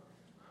tunnel.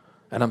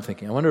 And I'm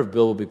thinking, I wonder if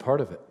Bill will be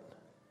part of it.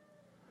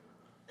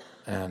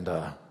 And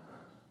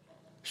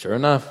sure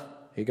enough,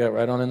 he got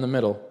right on in the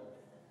middle.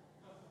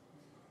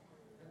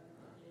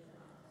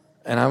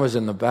 And I was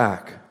in the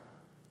back.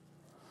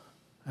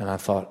 And I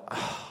thought,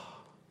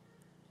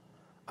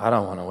 I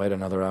don't want to wait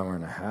another hour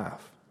and a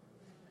half.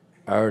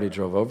 I already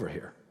drove over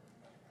here.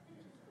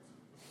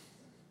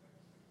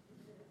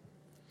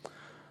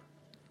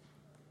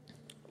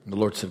 And the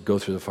Lord said, go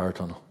through the fire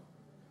tunnel.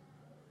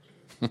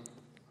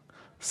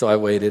 So I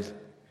waited.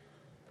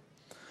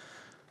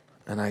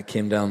 And I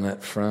came down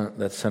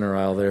that center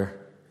aisle there.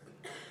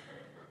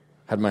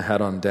 Had my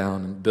hat on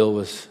down, and Bill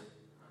was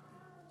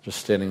just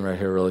standing right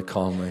here really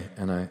calmly.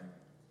 And I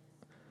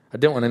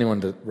didn't want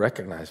anyone to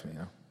recognize me,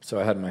 So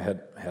I had my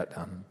hat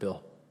down, and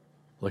Bill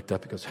looked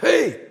up. He goes,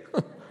 hey!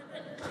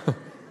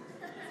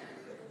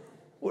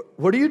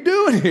 What are you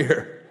doing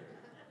here?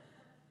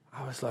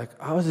 I was like,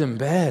 I was in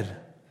bed,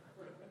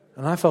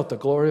 and I felt the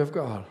glory of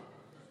God.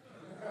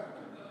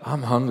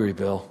 I'm hungry,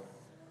 Bill.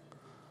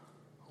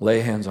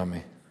 Lay hands on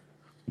me.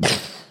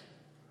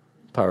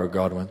 Power of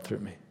God went through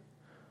me.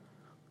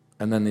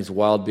 And then these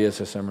wild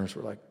BSSMers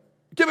were like,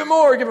 give it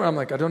more, give it more. I'm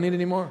like, I don't need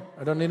any more.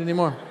 I'm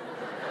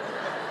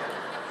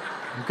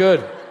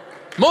good.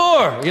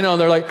 More!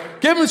 They're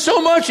like, give him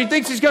so much he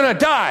thinks he's going to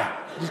die.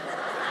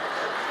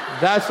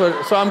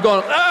 So I'm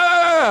going,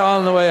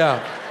 on the way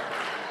out.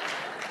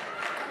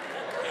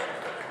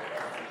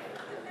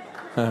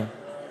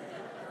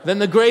 Then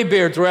the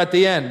graybeards were at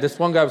the end. This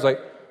one guy was like,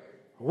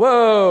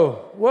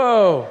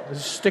 whoa.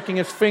 He's sticking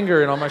his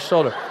finger in on my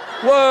shoulder.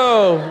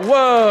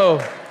 Whoa.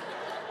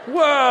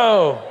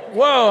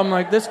 I'm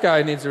like, this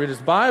guy needs to read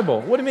his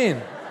Bible. What do you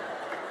mean?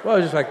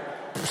 Well, just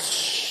like,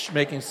 psh,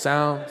 making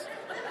sounds.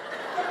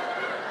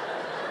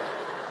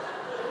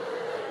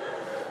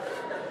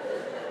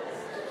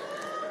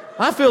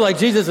 I feel like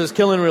Jesus is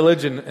killing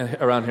religion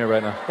around here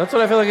right now. That's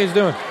what I feel like he's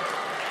doing.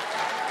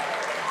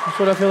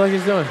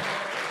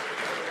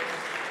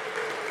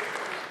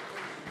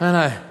 And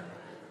I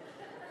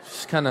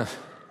just kind of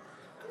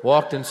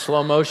walked in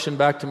slow motion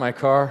back to my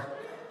car.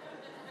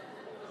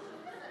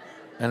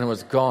 And it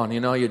was gone.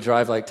 You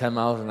drive like 10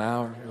 miles an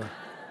hour.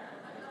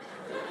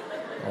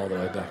 All the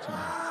way back to me.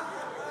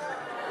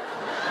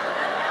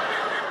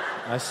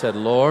 I said,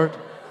 Lord,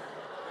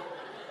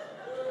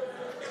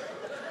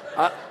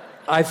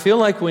 I feel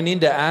like we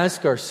need to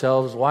ask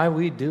ourselves why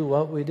we do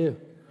what we do.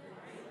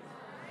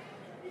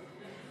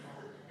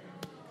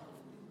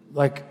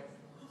 Like,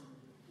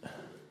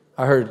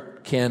 I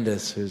heard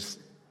Candace,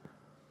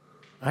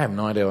 I have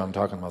no idea why I'm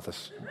talking about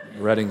this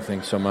Reading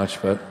thing so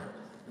much, but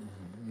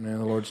man,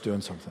 the Lord's doing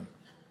something.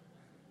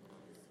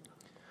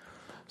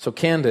 So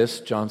Candace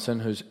Johnson,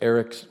 who's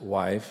Eric's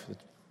wife,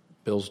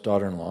 Bill's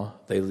daughter-in-law,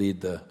 they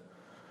lead the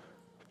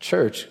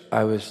church.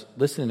 I was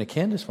listening to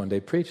Candace one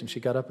day preach, and she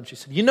got up and she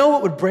said, you know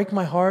what would break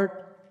my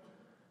heart?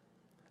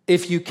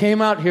 If you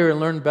came out here and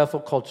learned Bethel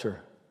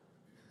culture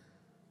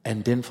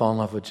and didn't fall in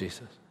love with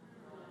Jesus.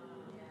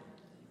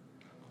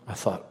 I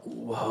thought,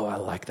 whoa, I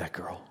like that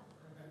girl.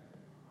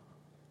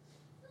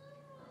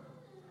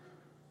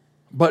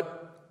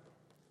 But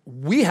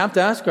we have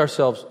to ask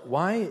ourselves,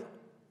 why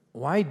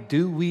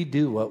do we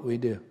do what we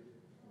do?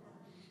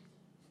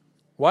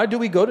 Why do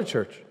we go to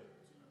church?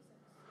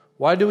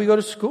 Why do we go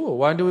to school?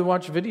 Why do we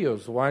watch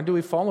videos? Why do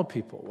we follow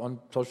people on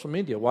social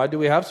media? Why do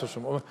we have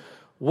social media?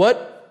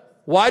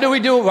 Why do we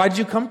do it? Why did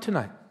you come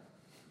tonight?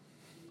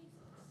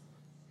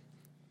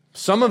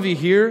 Some of you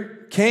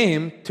here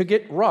came to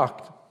get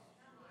rocked.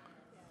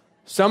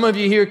 Some of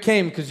you here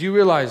came because you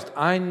realized,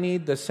 I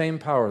need the same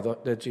power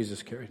that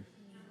Jesus carried.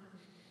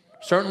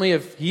 Certainly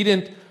if he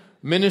didn't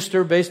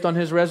minister based on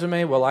his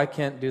resume, well, I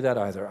can't do that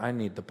either. I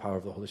need the power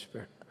of the Holy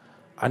Spirit.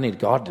 I need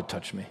God to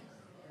touch me.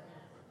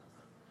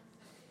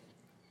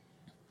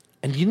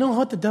 And you know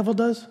what the devil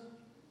does?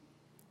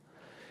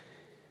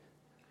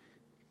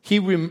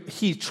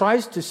 He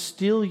tries to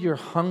steal your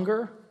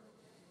hunger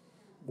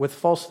with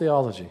false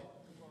theology.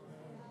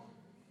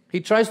 He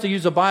tries to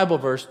use a Bible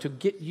verse to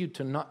get you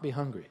to not be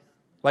hungry.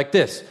 Like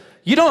this.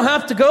 You don't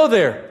have to go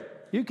there.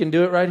 You can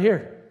do it right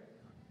here.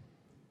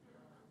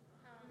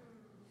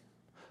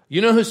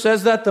 You know who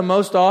says that the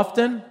most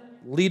often?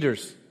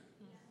 Leaders.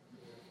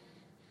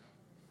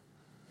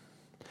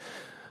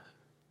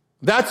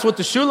 That's what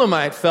the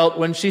Shulamite felt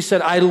when she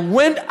said, I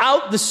went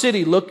out the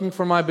city looking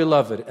for my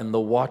beloved, and the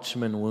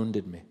watchman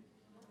wounded me.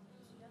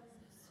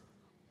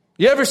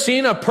 You ever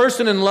seen a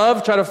person in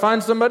love try to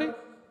find somebody?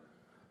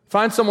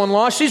 Find someone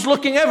lost? She's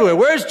looking everywhere.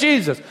 Where's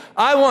Jesus?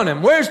 I want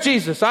him. Where's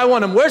Jesus? I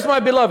want him. Where's my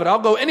beloved? I'll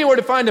go anywhere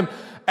to find him.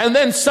 And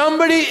then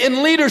somebody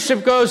in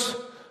leadership goes,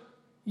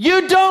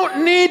 you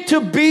don't need to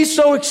be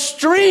so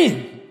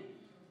extreme.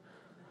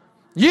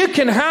 You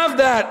can have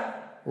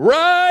that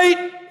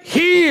right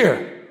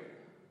here.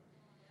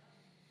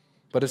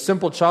 But a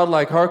simple child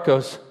like heart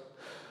goes,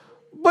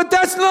 but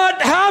that's not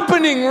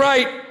happening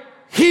right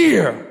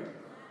here.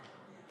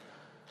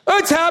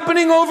 It's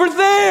happening over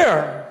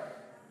there.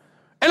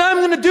 And I'm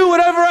going to do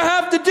whatever I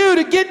have to do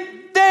to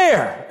get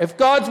there. If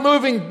God's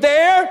moving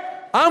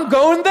there, I'm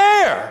going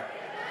there.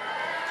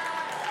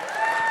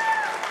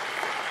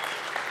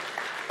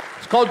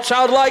 It's called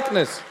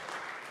childlikeness.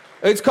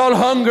 It's called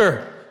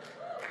hunger.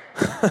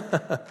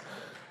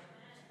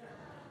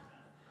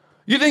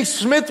 You think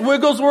Smith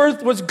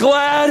Wigglesworth was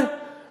glad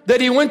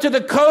that he went to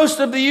the coast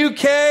of the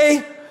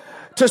UK,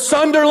 to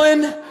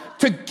Sunderland,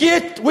 to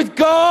get with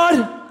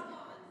God?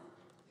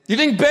 You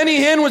think Benny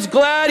Hinn was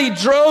glad he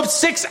drove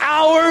 6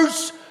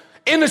 hours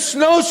in a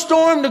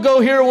snowstorm to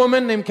go hear a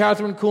woman named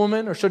Catherine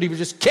Kuhlman? Or should he have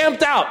just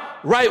camped out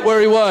right where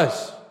he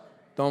was?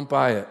 Don't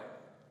buy it.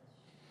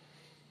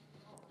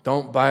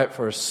 Don't buy it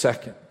for a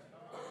second.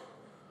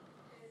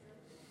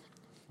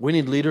 We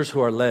need leaders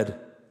who are led.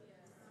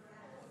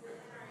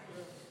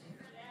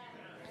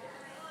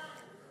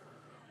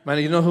 Man,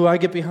 you know who I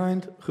get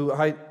behind? Who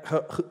I'm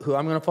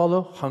going to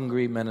follow?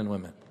 Hungry men and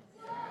women.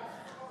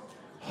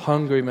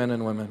 Hungry men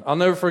and women. I'll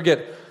never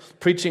forget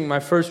preaching my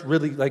first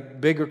really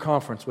bigger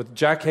conference with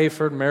Jack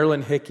Hayford,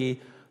 Marilyn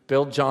Hickey,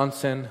 Bill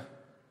Johnson,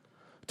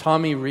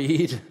 Tommy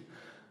Reed,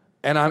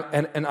 and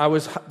I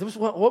was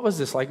what was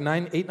this,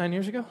 9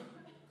 years ago?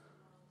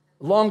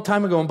 A long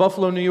time ago in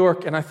Buffalo, New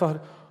York, and I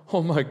thought,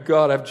 oh my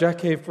God, I have Jack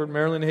Hayford,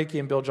 Marilyn Hickey,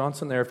 and Bill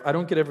Johnson there. If I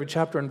don't get every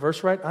chapter and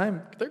verse right,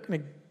 they're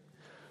going to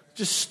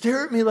just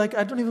stare at me like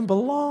I don't even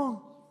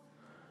belong.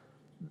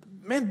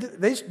 Man,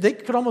 they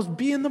could almost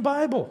be in the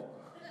Bible.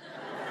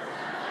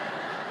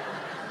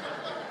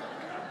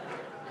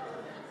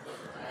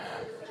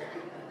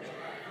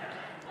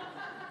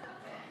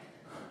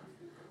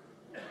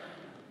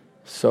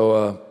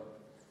 So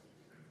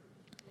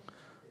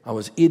I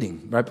was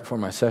eating right before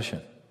my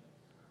session.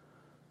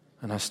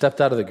 And I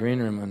stepped out of the green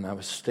room and I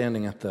was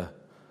standing at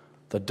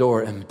the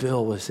door, and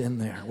Bill was in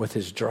there with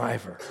his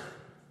driver.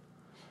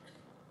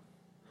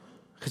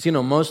 Because,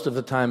 most of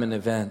the time in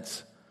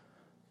events,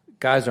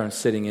 guys aren't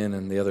sitting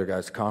in the other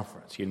guy's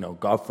conference.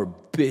 God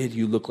forbid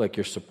you look like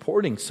you're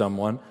supporting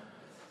someone.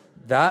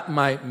 That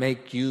might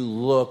make you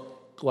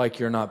look like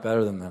you're not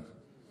better than them.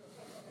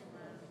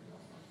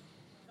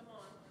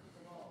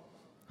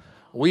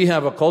 We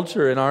have a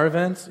culture in our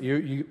events.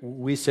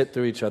 We sit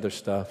through each other's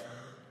stuff.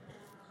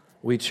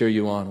 We cheer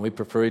you on. We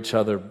prefer each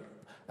other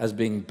as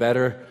being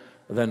better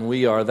than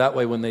we are. That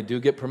way, when they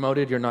do get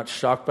promoted, you're not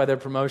shocked by their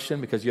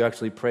promotion because you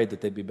actually prayed that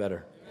they'd be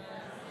better.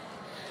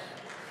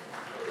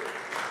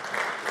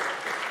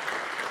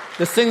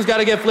 This thing's got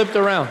to get flipped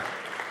around.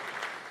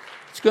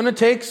 It's going to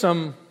take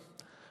some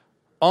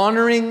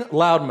honoring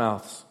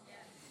loudmouths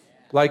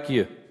like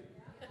you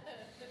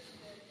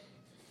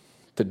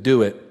to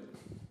do it.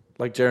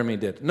 like Jeremy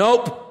did.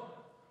 Nope.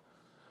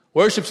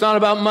 Worship's not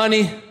about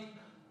money.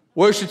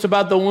 Worship's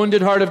about the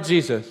wounded heart of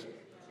Jesus.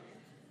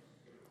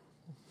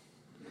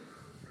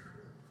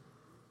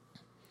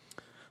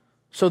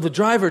 So the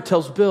driver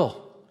tells Bill,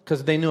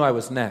 because they knew I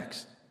was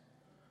next.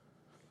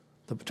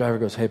 The driver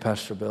goes, hey,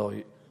 Pastor Bill,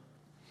 you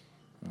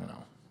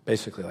know,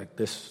 basically like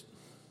this.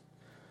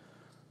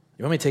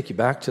 You want me to take you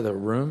back to the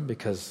room?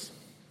 Because,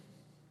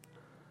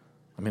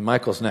 I mean,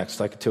 Michael's next,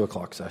 like a 2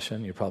 o'clock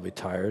session. You're probably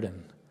tired,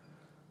 and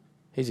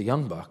he's a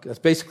young buck. That's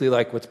basically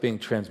like what's being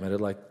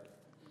transmitted. Like,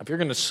 if you're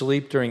going to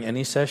sleep during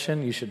any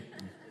session, you should.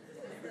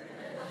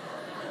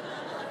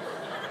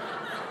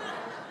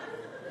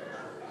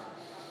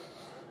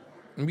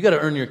 And you got to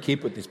earn your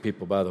keep with these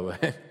people, by the way.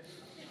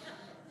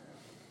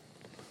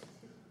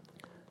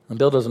 And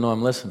Bill doesn't know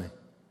I'm listening.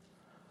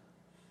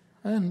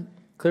 And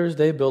clear as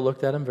day, Bill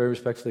looked at him very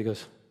respectfully. He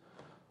goes,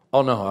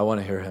 oh no, I want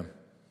to hear him.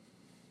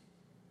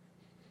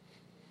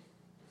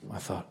 I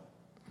thought,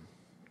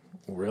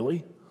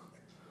 really?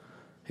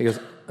 He goes,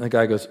 and the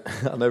guy goes,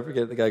 I'll never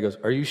forget, the guy goes,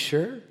 are you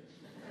sure?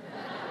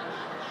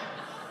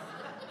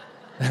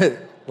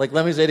 Like,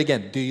 let me say it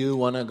again. Do you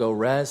want to go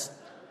rest?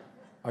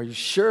 Are you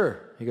sure?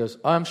 He goes,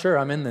 oh, I'm sure.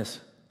 I'm in this.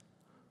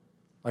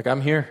 Like,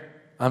 I'm here.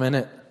 I'm in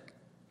it.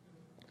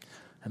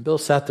 And Bill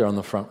sat there on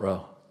the front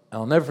row. And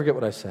I'll never forget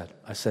what I said.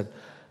 I said,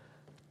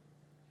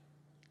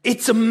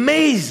 it's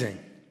amazing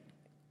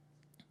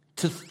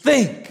to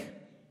think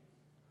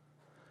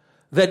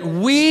that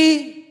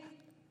we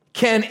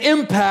can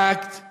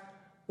impact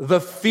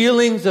the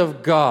feelings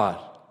of God.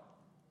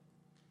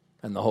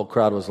 And the whole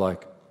crowd was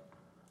like,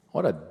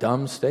 what a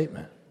dumb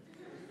statement.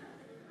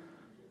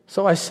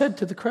 So I said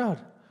to the crowd,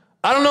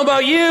 I don't know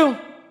about you,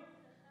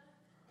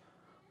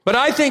 but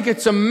I think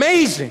it's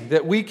amazing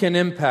that we can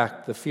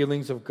impact the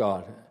feelings of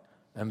God.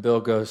 And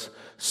Bill goes,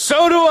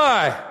 so do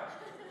I.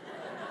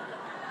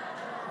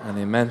 And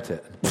he meant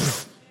it.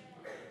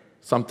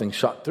 Something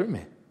shot through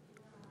me.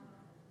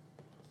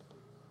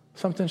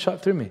 Something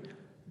shot through me.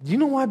 Do you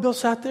know why Bill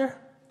sat there?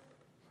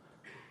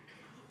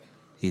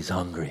 He's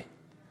hungry.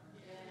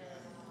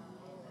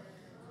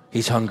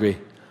 He's hungry.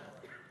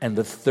 And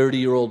the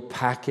 30-year-old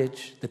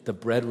package that the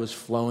bread was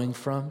flowing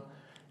from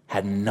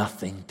had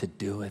nothing to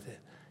do with it.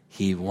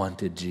 He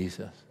wanted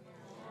Jesus.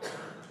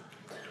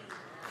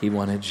 He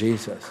wanted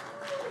Jesus.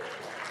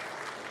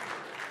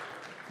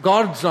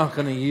 God's not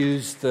going to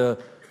use the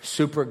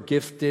super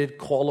gifted,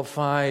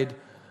 qualified.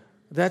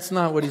 That's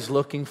not what he's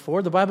looking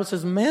for. The Bible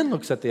says man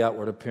looks at the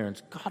outward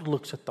appearance. God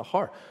looks at the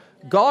heart.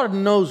 God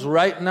knows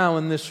right now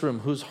in this room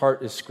whose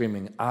heart is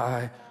screaming,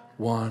 I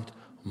want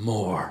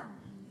more.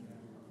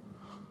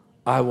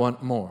 I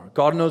want more.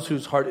 God knows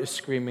whose heart is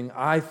screaming,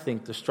 I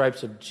think the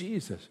stripes of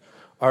Jesus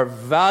are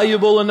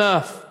valuable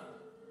enough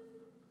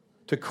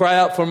to cry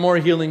out for more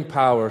healing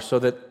power so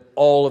that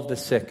all of the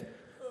sick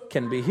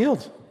can be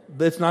healed.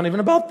 It's not even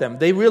about them.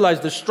 They realize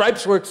the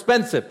stripes were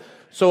expensive.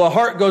 So a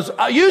heart goes,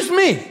 use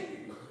me.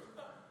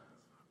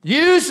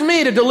 Use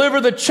me to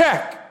deliver the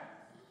check.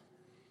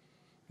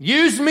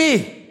 Use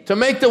me to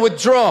make the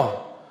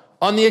withdrawal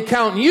on the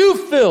account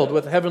you filled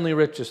with heavenly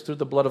riches through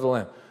the blood of the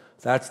Lamb.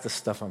 That's the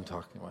stuff I'm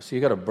talking about. So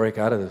you got to break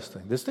out of this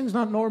thing. This thing's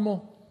not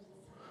normal.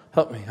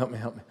 Help me.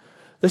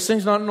 This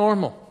thing's not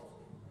normal.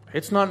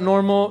 It's not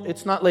normal.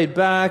 It's not laid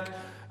back.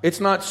 It's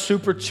not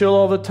super chill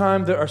all the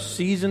time. There are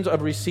seasons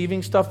of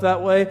receiving stuff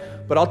that way.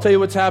 But I'll tell you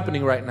what's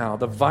happening right now.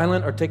 The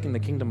violent are taking the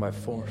kingdom by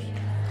force.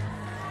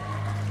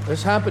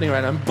 It's happening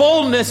right now. And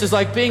boldness is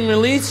like being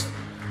released.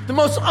 The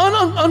most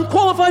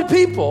unqualified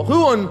people.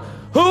 Who in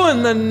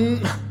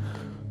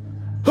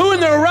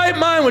their right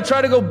mind would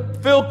try to go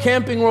fill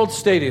Camping World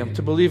Stadium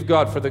to believe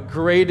God for the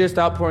greatest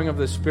outpouring of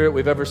the Spirit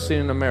we've ever seen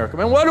in America?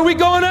 Man, what are we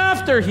going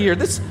after here?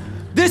 This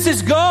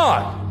is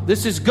God.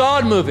 This is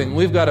God moving.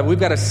 We've got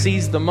to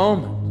seize the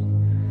moment.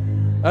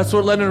 That's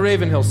what Leonard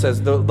Ravenhill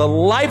says. The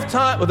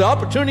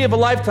opportunity of a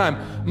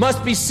lifetime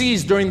must be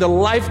seized during the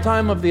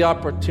lifetime of the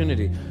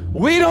opportunity.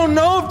 We don't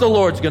know if the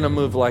Lord's going to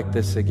move like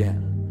this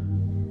again.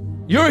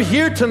 You're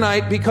here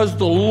tonight because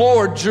the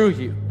Lord drew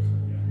you.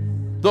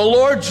 The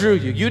Lord drew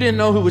you. You didn't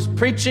know who was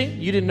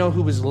preaching. You didn't know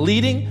who was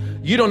leading.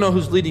 You don't know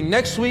who's leading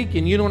next week,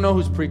 and you don't know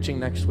who's preaching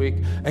next week.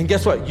 And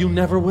guess what? You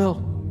never will.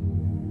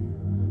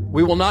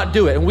 We will not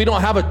do it. And we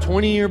don't have a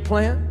 20-year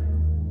plan.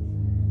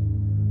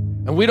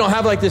 And we don't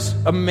have like this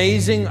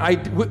amazing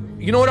idea.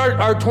 You know what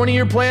our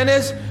 20-year plan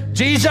is?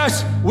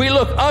 Jesus, we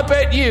look up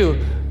at you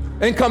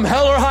and come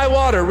hell or high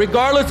water,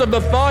 regardless of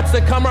the thoughts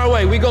that come our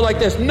way. We go like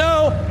this.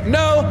 No.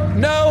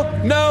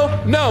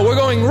 We're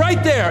going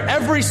right there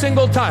every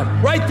single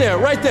time. Right there.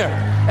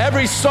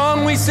 Every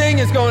song we sing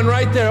is going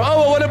right there. Oh,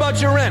 well, what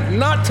about your rent?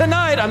 Not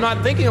tonight. I'm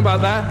not thinking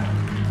about that.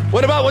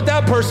 What about what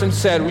that person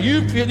said?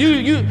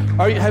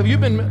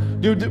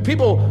 Do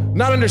people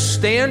not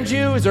understand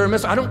you? Is there a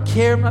mess? I don't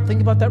care. I'm not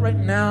thinking about that right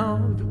now.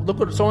 Look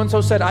what so-and-so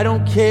said. I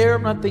don't care.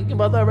 I'm not thinking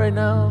about that right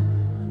now.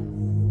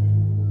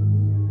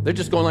 They're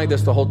just going like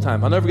this the whole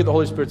time. I'll never forget the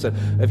Holy Spirit said,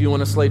 if you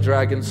want to slay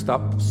dragons,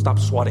 stop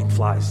swatting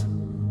flies.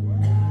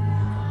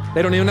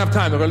 They don't even have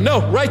time. They're going,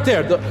 no, right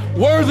there.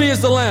 Worthy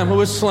is the Lamb who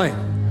was slain.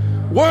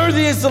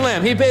 Worthy is the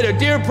Lamb. He paid a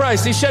dear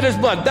price. He shed his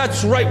blood.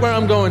 That's right where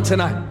I'm going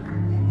tonight.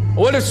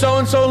 What if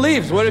so-and-so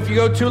leaves? What if you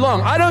go too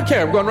long? I don't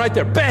care. I'm going right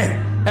there.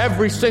 Bang!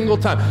 Every single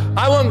time.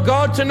 I want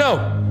God to know.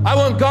 I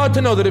want God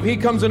to know that if he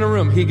comes in a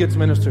room, he gets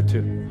ministered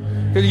to.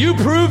 Because you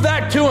prove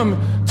that to him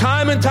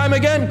time and time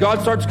again,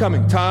 God starts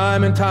coming.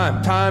 Time and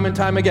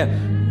time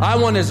again. I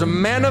want his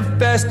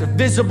manifest,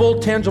 visible,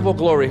 tangible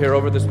glory here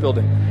over this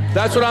building.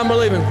 That's what I'm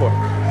believing for.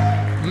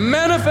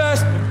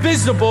 Manifest,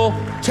 visible,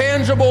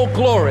 tangible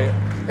glory.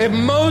 If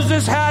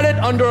Moses had it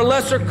under a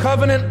lesser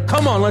covenant,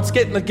 come on, let's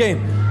get in the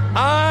game.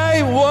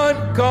 I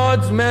want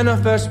God's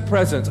manifest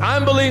presence.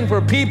 I'm believing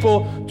for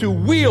people to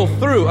wheel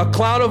through a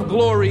cloud of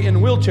glory in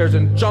wheelchairs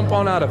and jump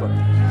on out of them.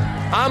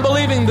 I'm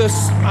believing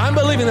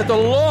that the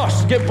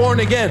lost get born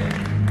again.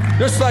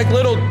 Just like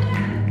little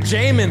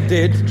Jamin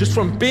did, just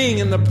from being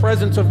in the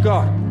presence of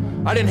God.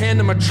 I didn't hand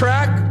him a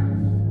track.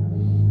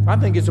 I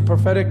think it's a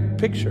prophetic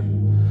picture.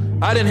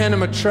 I didn't hand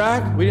him a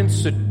track. We didn't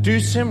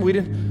seduce him. We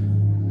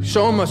didn't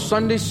show him a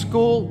Sunday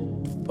school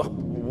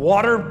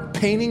water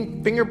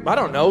painting finger. I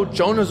don't know,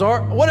 Jonah's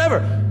Ark,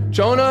 whatever.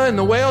 Jonah and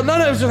the whale.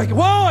 None of it was just like,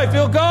 whoa, I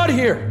feel God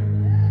here.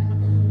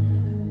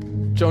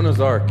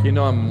 Jonah's Ark. You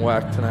know I'm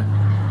whacked tonight.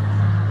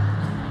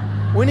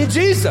 We need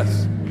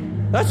Jesus.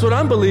 That's what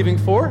I'm believing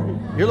for.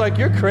 You're like,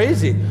 you're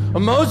crazy.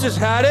 Well, Moses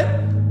had it.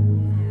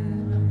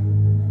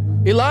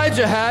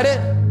 Elijah had it.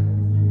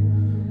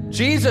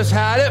 Jesus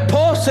had it.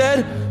 Paul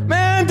said,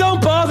 man, don't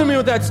bother me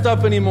with that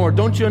stuff anymore.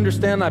 Don't you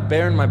understand I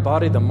bear in my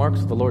body the marks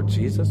of the Lord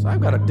Jesus?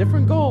 I've got a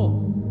different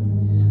goal.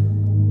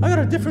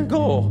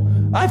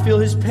 I feel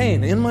his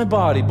pain in my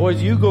body.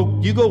 Boys, you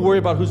go worry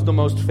about who's the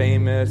most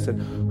famous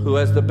and who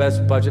has the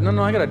best budget.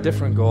 No, I got a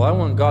different goal. I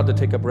want God to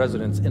take up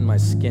residence in my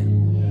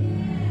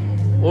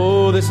skin.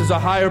 Oh, this is a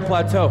higher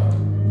plateau.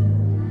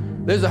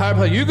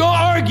 You go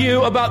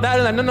argue about that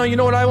and that. No, you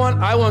know what I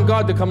want? I want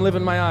God to come live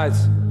in my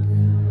eyes.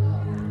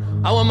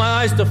 I want my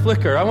eyes to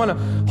flicker. I want a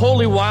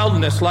holy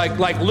wildness like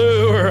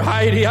Lou or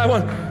Heidi. I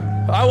want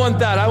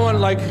that. I want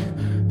like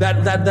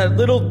that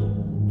little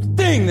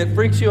thing that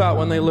freaks you out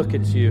when they look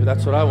at you.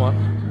 That's what I want.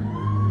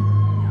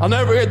 I'll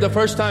never forget the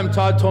first time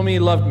Todd told me he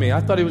loved me. I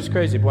thought he was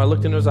crazy, but when I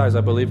looked into his eyes,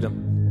 I believed him.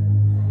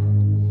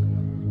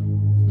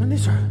 And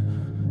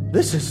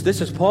this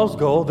is Paul's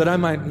goal, that I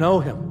might know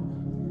him.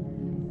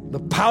 The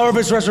power of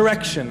his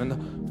resurrection and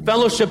the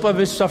fellowship of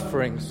his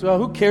sufferings. So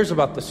who cares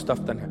about this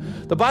stuff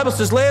then? The Bible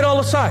says, lay it all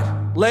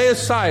aside. Lay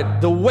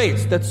aside the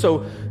weights that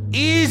so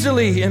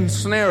easily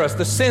ensnare us,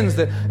 the sins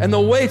and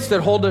the weights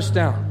that hold us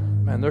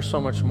down. Man, there's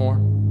so much more.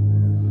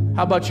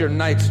 How about your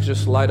nights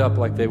just light up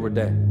like they were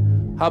day?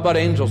 How about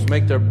angels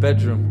make your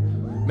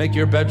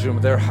bedroom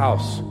their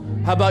house?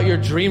 How about your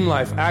dream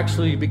life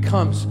actually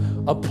becomes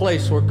a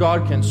place where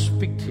God can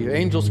speak to you?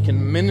 Angels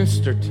can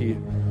minister to you.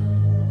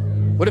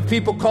 What if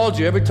people called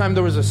you every time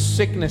there was a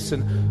sickness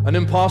and an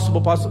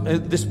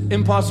this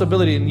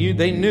impossibility, and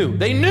they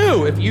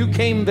knew if you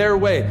came their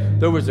way,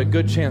 there was a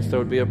good chance there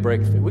would be a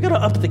breakthrough. We got to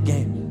up the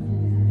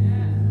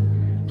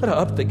game. We got to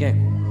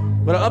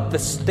up the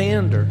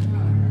standard.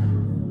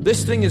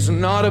 This thing is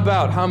not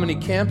about how many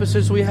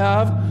campuses we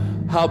have,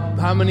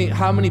 how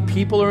many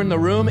people are in the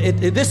room.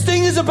 This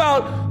thing is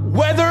about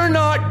whether or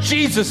not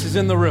Jesus is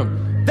in the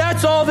room.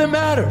 That's all that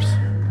matters.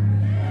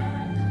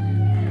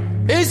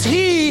 Is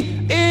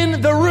he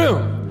in the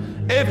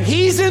room? If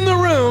he's in the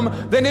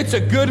room, then it's a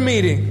good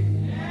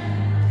meeting.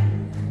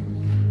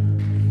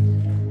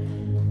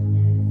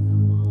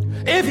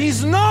 If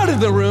he's not in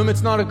the room,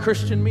 it's not a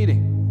Christian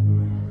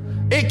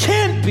meeting. It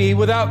can't be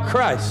without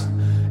Christ.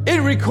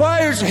 It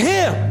requires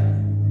him.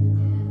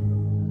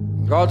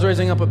 God's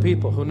raising up a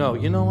people who know,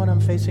 you know what I'm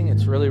facing?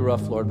 It's really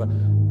rough, Lord, but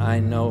I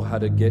know how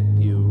to get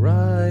you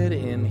right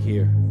in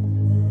here.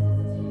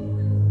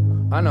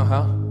 I know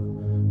how.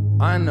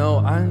 I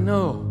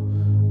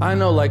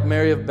know, like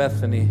Mary of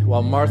Bethany,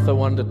 while Martha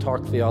wanted to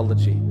talk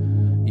theology,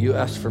 you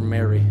asked for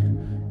Mary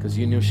because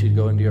you knew she'd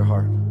go into your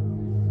heart.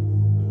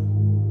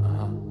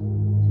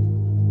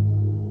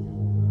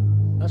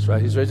 That's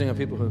right. He's raising up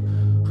people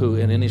who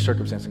in any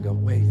circumstance can go,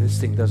 wait, this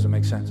thing doesn't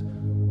make sense.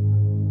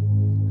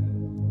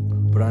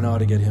 But I know how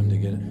to get him to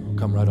get it.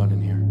 Come right on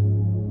in here.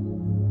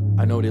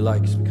 I know what he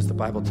likes because the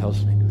Bible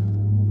tells me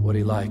what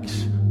he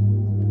likes.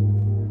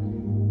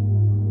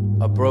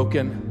 A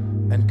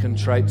broken and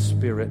contrite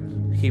spirit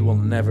he will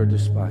never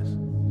despise.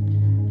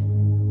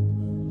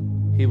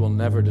 He will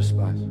never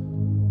despise.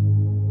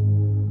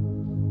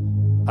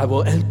 I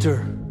will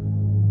enter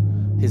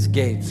his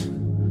gates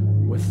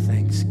with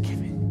thanksgiving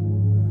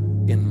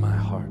in my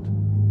heart.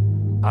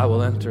 I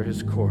will enter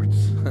his courts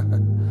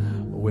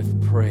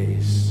with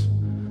praise.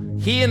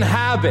 He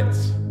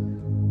inhabits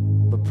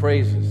the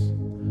praises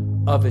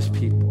of his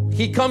people.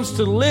 He comes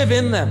to live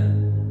in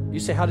them. You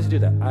say, how does he do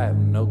that? I have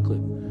no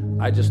clue.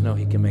 I just know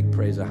he can make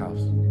praise a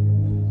house.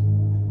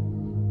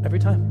 Every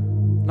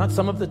time. Not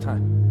some of the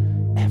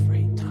time.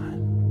 Every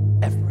time.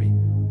 Every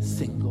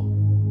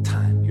single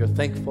time. You're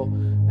thankful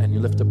and you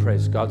lift a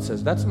praise. God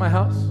says, that's my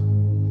house.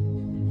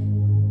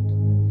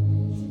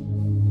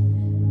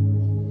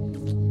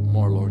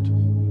 More, Lord.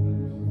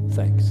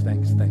 Thanks.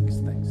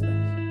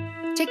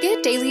 To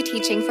get daily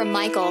teaching from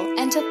Michael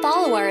and to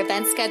follow our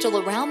event schedule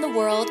around the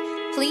world,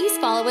 please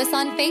follow us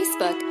on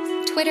Facebook,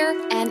 Twitter,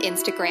 and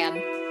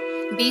Instagram.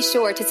 Be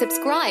sure to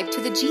subscribe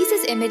to the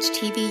Jesus Image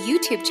TV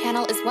YouTube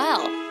channel as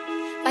well.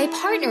 By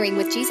partnering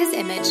with Jesus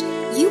Image,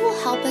 you will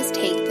help us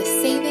take the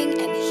saving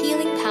and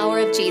healing power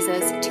of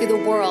Jesus to the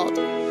world.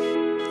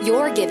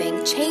 Your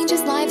giving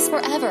changes lives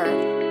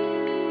forever.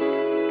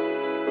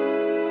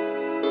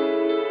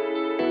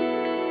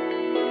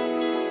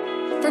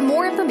 For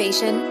more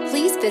information,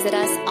 please visit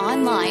us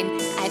online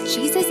at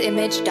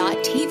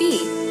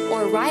jesusimage.tv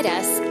or write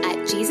us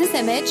at Jesus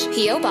Image,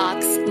 P.O.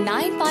 Box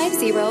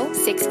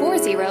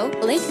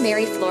 950640, Lake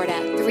Mary,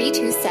 Florida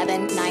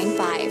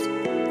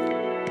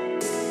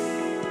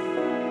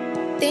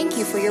 32795. Thank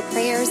you for your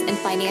prayers and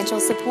financial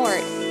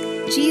support.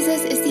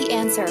 Jesus is the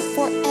answer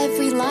for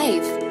every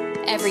life,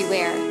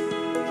 everywhere.